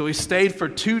 So he stayed for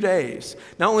 2 days.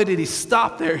 Not only did he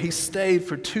stop there, he stayed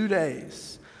for 2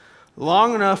 days,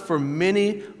 long enough for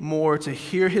many more to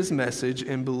hear his message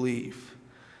and believe.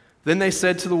 Then they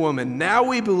said to the woman, now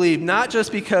we believe not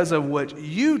just because of what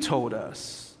you told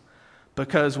us,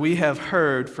 because we have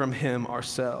heard from him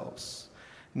ourselves.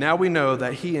 Now we know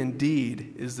that he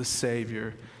indeed is the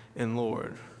Savior and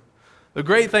Lord. The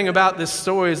great thing about this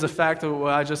story is the fact of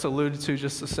what I just alluded to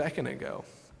just a second ago.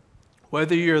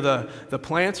 Whether you're the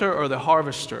planter or the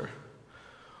harvester,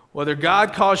 whether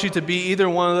God calls you to be either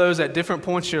one of those at different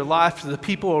points in your life, to the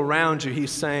people around you,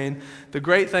 he's saying, the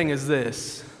great thing is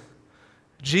this: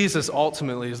 Jesus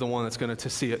ultimately is the one that's going to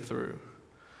see it through.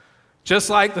 Just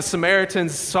like the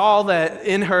Samaritans saw that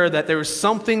in her, that there was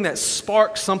something that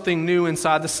sparked something new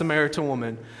inside the Samaritan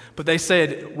woman. But they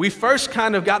said, we first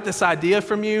kind of got this idea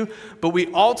from you, but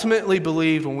we ultimately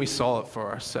believed when we saw it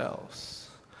for ourselves.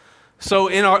 So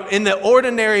in the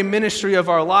ordinary ministry of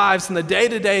our lives, in the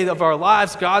day-to-day of our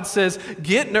lives, God says,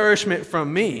 get nourishment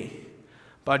from me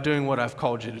by doing what I've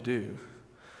called you to do.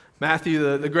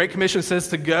 Matthew, the Great Commission says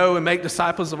to go and make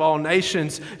disciples of all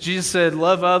nations. Jesus said,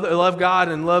 love God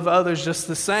and love others just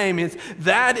the same.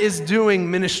 That is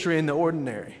doing ministry in the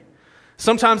ordinary.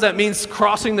 Sometimes that means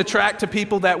crossing the track to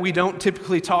people that we don't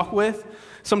typically talk with.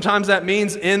 Sometimes that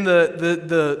means in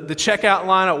the checkout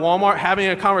line at Walmart, having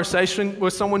a conversation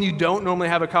with someone you don't normally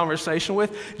have a conversation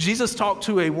with. Jesus talked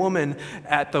to a woman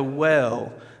at the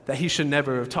well that he should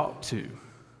never have talked to.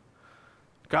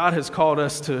 God has called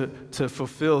us to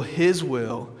fulfill his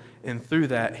will, and through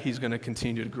that, he's going to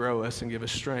continue to grow us and give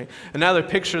us strength. Another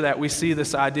picture that we see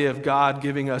this idea of God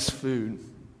giving us food.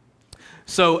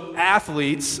 So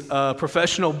athletes,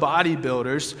 professional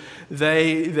bodybuilders,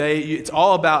 it's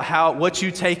all about what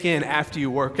you take in after you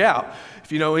work out.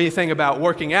 If you know anything about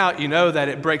working out, you know that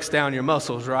it breaks down your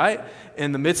muscles, right?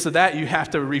 In the midst of that, you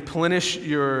have to replenish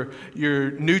your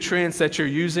nutrients that you're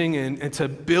using and to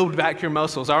build back your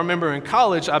muscles. I remember in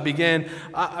college,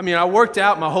 I worked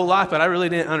out my whole life, but I really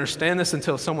didn't understand this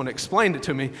until someone explained it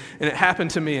to me, and it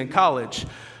happened to me in college.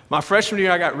 My freshman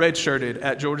year, I got redshirted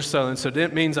at Georgia Southern, so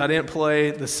it means I didn't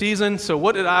play the season. So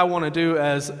what did I want to do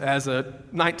as a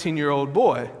 19-year-old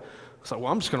boy? I was like,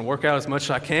 well, I'm just going to work out as much as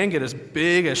I can, get as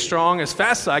big, as strong, as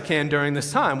fast as I can during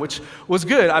this time, which was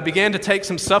good. I began to take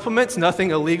some supplements,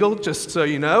 nothing illegal, just so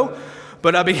you know.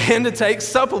 But I began to take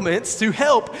supplements to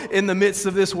help in the midst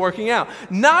of this working out.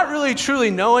 Not really truly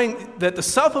knowing that the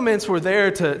supplements were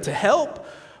there to help,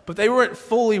 but they weren't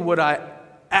fully what I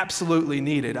absolutely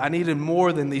needed. I needed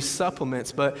more than these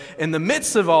supplements. But in the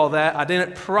midst of all that, I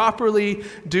didn't properly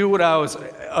do what I was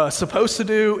supposed to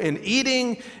do in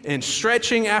eating and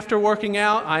stretching after working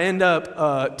out. I ended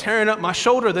up tearing up my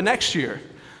shoulder the next year.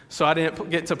 So I didn't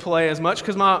get to play as much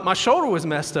because my shoulder was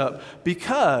messed up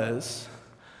because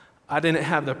I didn't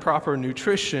have the proper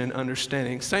nutrition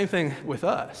understanding. Same thing with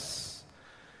us.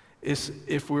 Is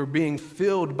if we're being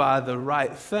filled by the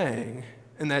right thing,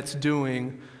 and that's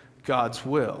doing God's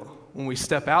will. When we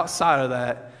step outside of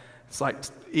that, it's like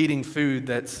eating food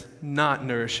that's not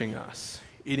nourishing us,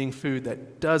 eating food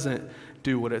that doesn't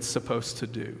do what it's supposed to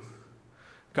do.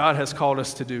 God has called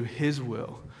us to do his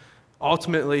will.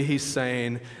 Ultimately, he's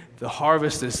saying the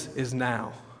harvest is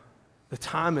now. The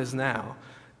time is now.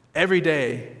 Every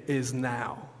day is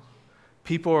now.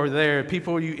 People are there.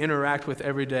 People you interact with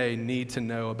every day need to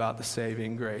know about the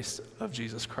saving grace of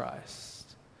Jesus Christ.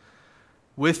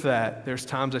 With that, there's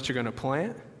times that you're going to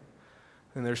plant,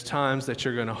 and there's times that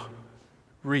you're going to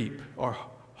reap or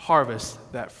harvest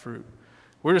that fruit.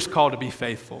 We're just called to be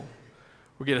faithful.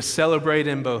 We're going to celebrate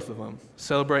in both of them.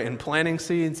 Celebrate in planting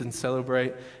seeds and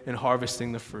celebrate in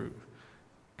harvesting the fruit.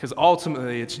 Because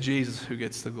ultimately, it's Jesus who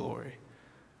gets the glory.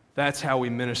 That's how we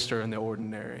minister in the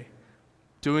ordinary.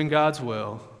 Doing God's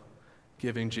will,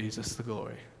 giving Jesus the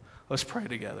glory. Let's pray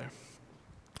together.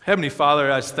 Heavenly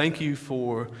Father, I just thank you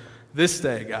for this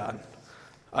day, God.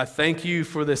 I thank you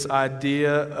for this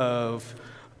idea of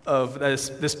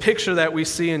this picture that we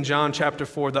see in John chapter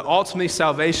 4, that ultimately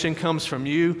salvation comes from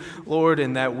you, Lord,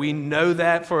 and that we know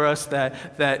that for us,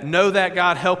 that know that,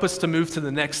 God, help us to move to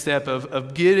the next step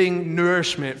of getting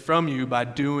nourishment from you by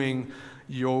doing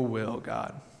your will,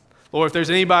 God. Lord, if there's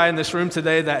anybody in this room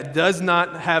today that does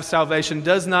not have salvation,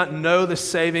 does not know the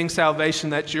saving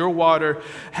salvation that your water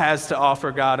has to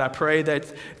offer, God, I pray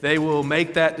that they will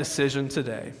make that decision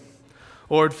today.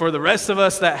 Lord, for the rest of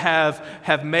us that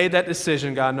have made that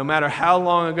decision, God, no matter how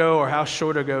long ago or how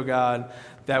short ago, God,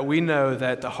 that we know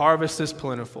that the harvest is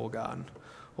plentiful, God.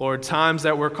 Lord, times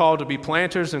that we're called to be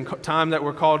planters and time that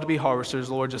we're called to be harvesters,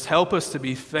 Lord, just help us to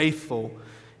be faithful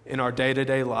in our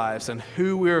day-to-day lives and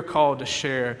who we are called to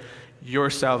share your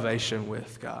salvation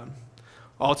with, God.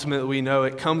 Ultimately, we know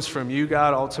it comes from you,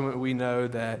 God. Ultimately, we know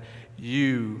that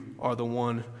you are the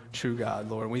one true God,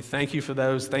 Lord. And we thank you for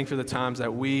those. Thank you for the times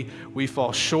that we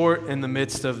fall short in the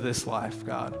midst of this life,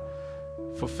 God.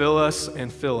 Fulfill us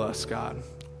and fill us, God.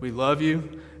 We love you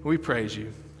and we praise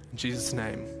you. In Jesus'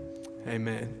 name,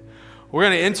 amen. We're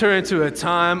going to enter into a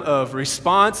time of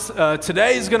response.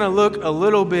 Today is going to look a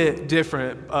little bit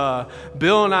different.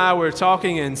 Bill and I were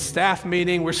talking in staff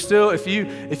meeting. We're still, if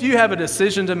you have a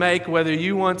decision to make, whether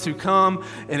you want to come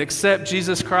and accept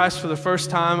Jesus Christ for the first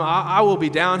time, I will be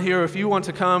down here. If you want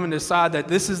to come and decide that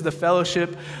this is the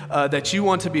fellowship that you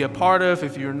want to be a part of,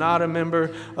 if you're not a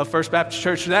member of First Baptist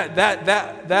Church,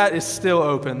 that is still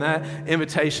open. That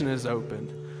invitation is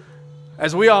open.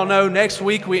 As we all know, next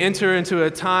week we enter into a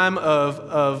time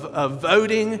of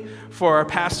voting for our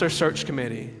pastor search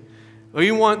committee.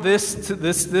 We want this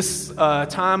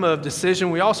time of decision.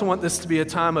 We also want this to be a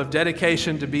time of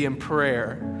dedication to be in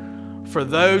prayer for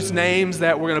those names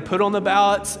that we're going to put on the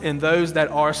ballots and those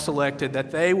that are selected, that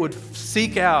they would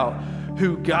seek out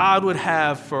who God would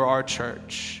have for our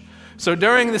church. So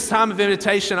during this time of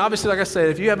invitation, obviously, like I said,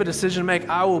 if you have a decision to make,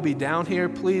 I will be down here.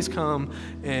 Please come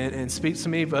and speak to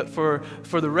me. But for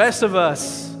the rest of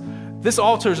us, this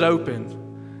altar is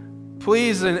open.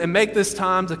 Please and make this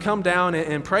time to come down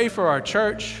and pray for our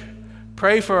church,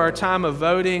 pray for our time of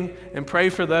voting, and pray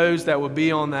for those that will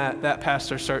be on that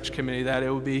pastor search committee, that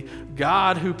it will be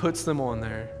God who puts them on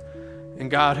there and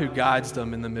God who guides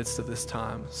them in the midst of this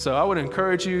time. So I would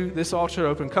encourage you, this altar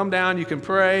open, come down, you can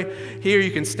pray here, you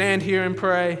can stand here and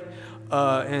pray,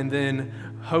 and then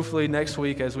hopefully next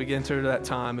week as we get into that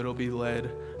time, it'll be led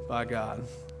by God.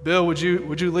 Bill, would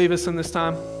you lead us in this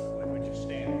time? Would you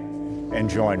stand and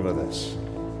join with us?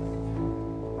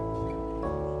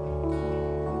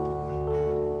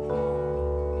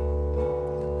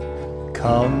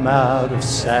 Come out of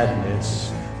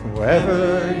sadness,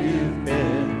 wherever you've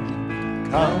been.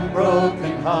 Come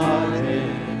broken-hearted,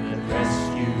 let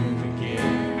rescue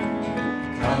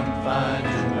begin. Come find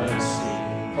your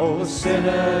mercy, O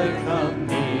sinner, come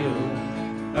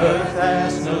kneel. Earth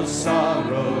has no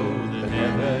sorrow that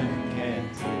never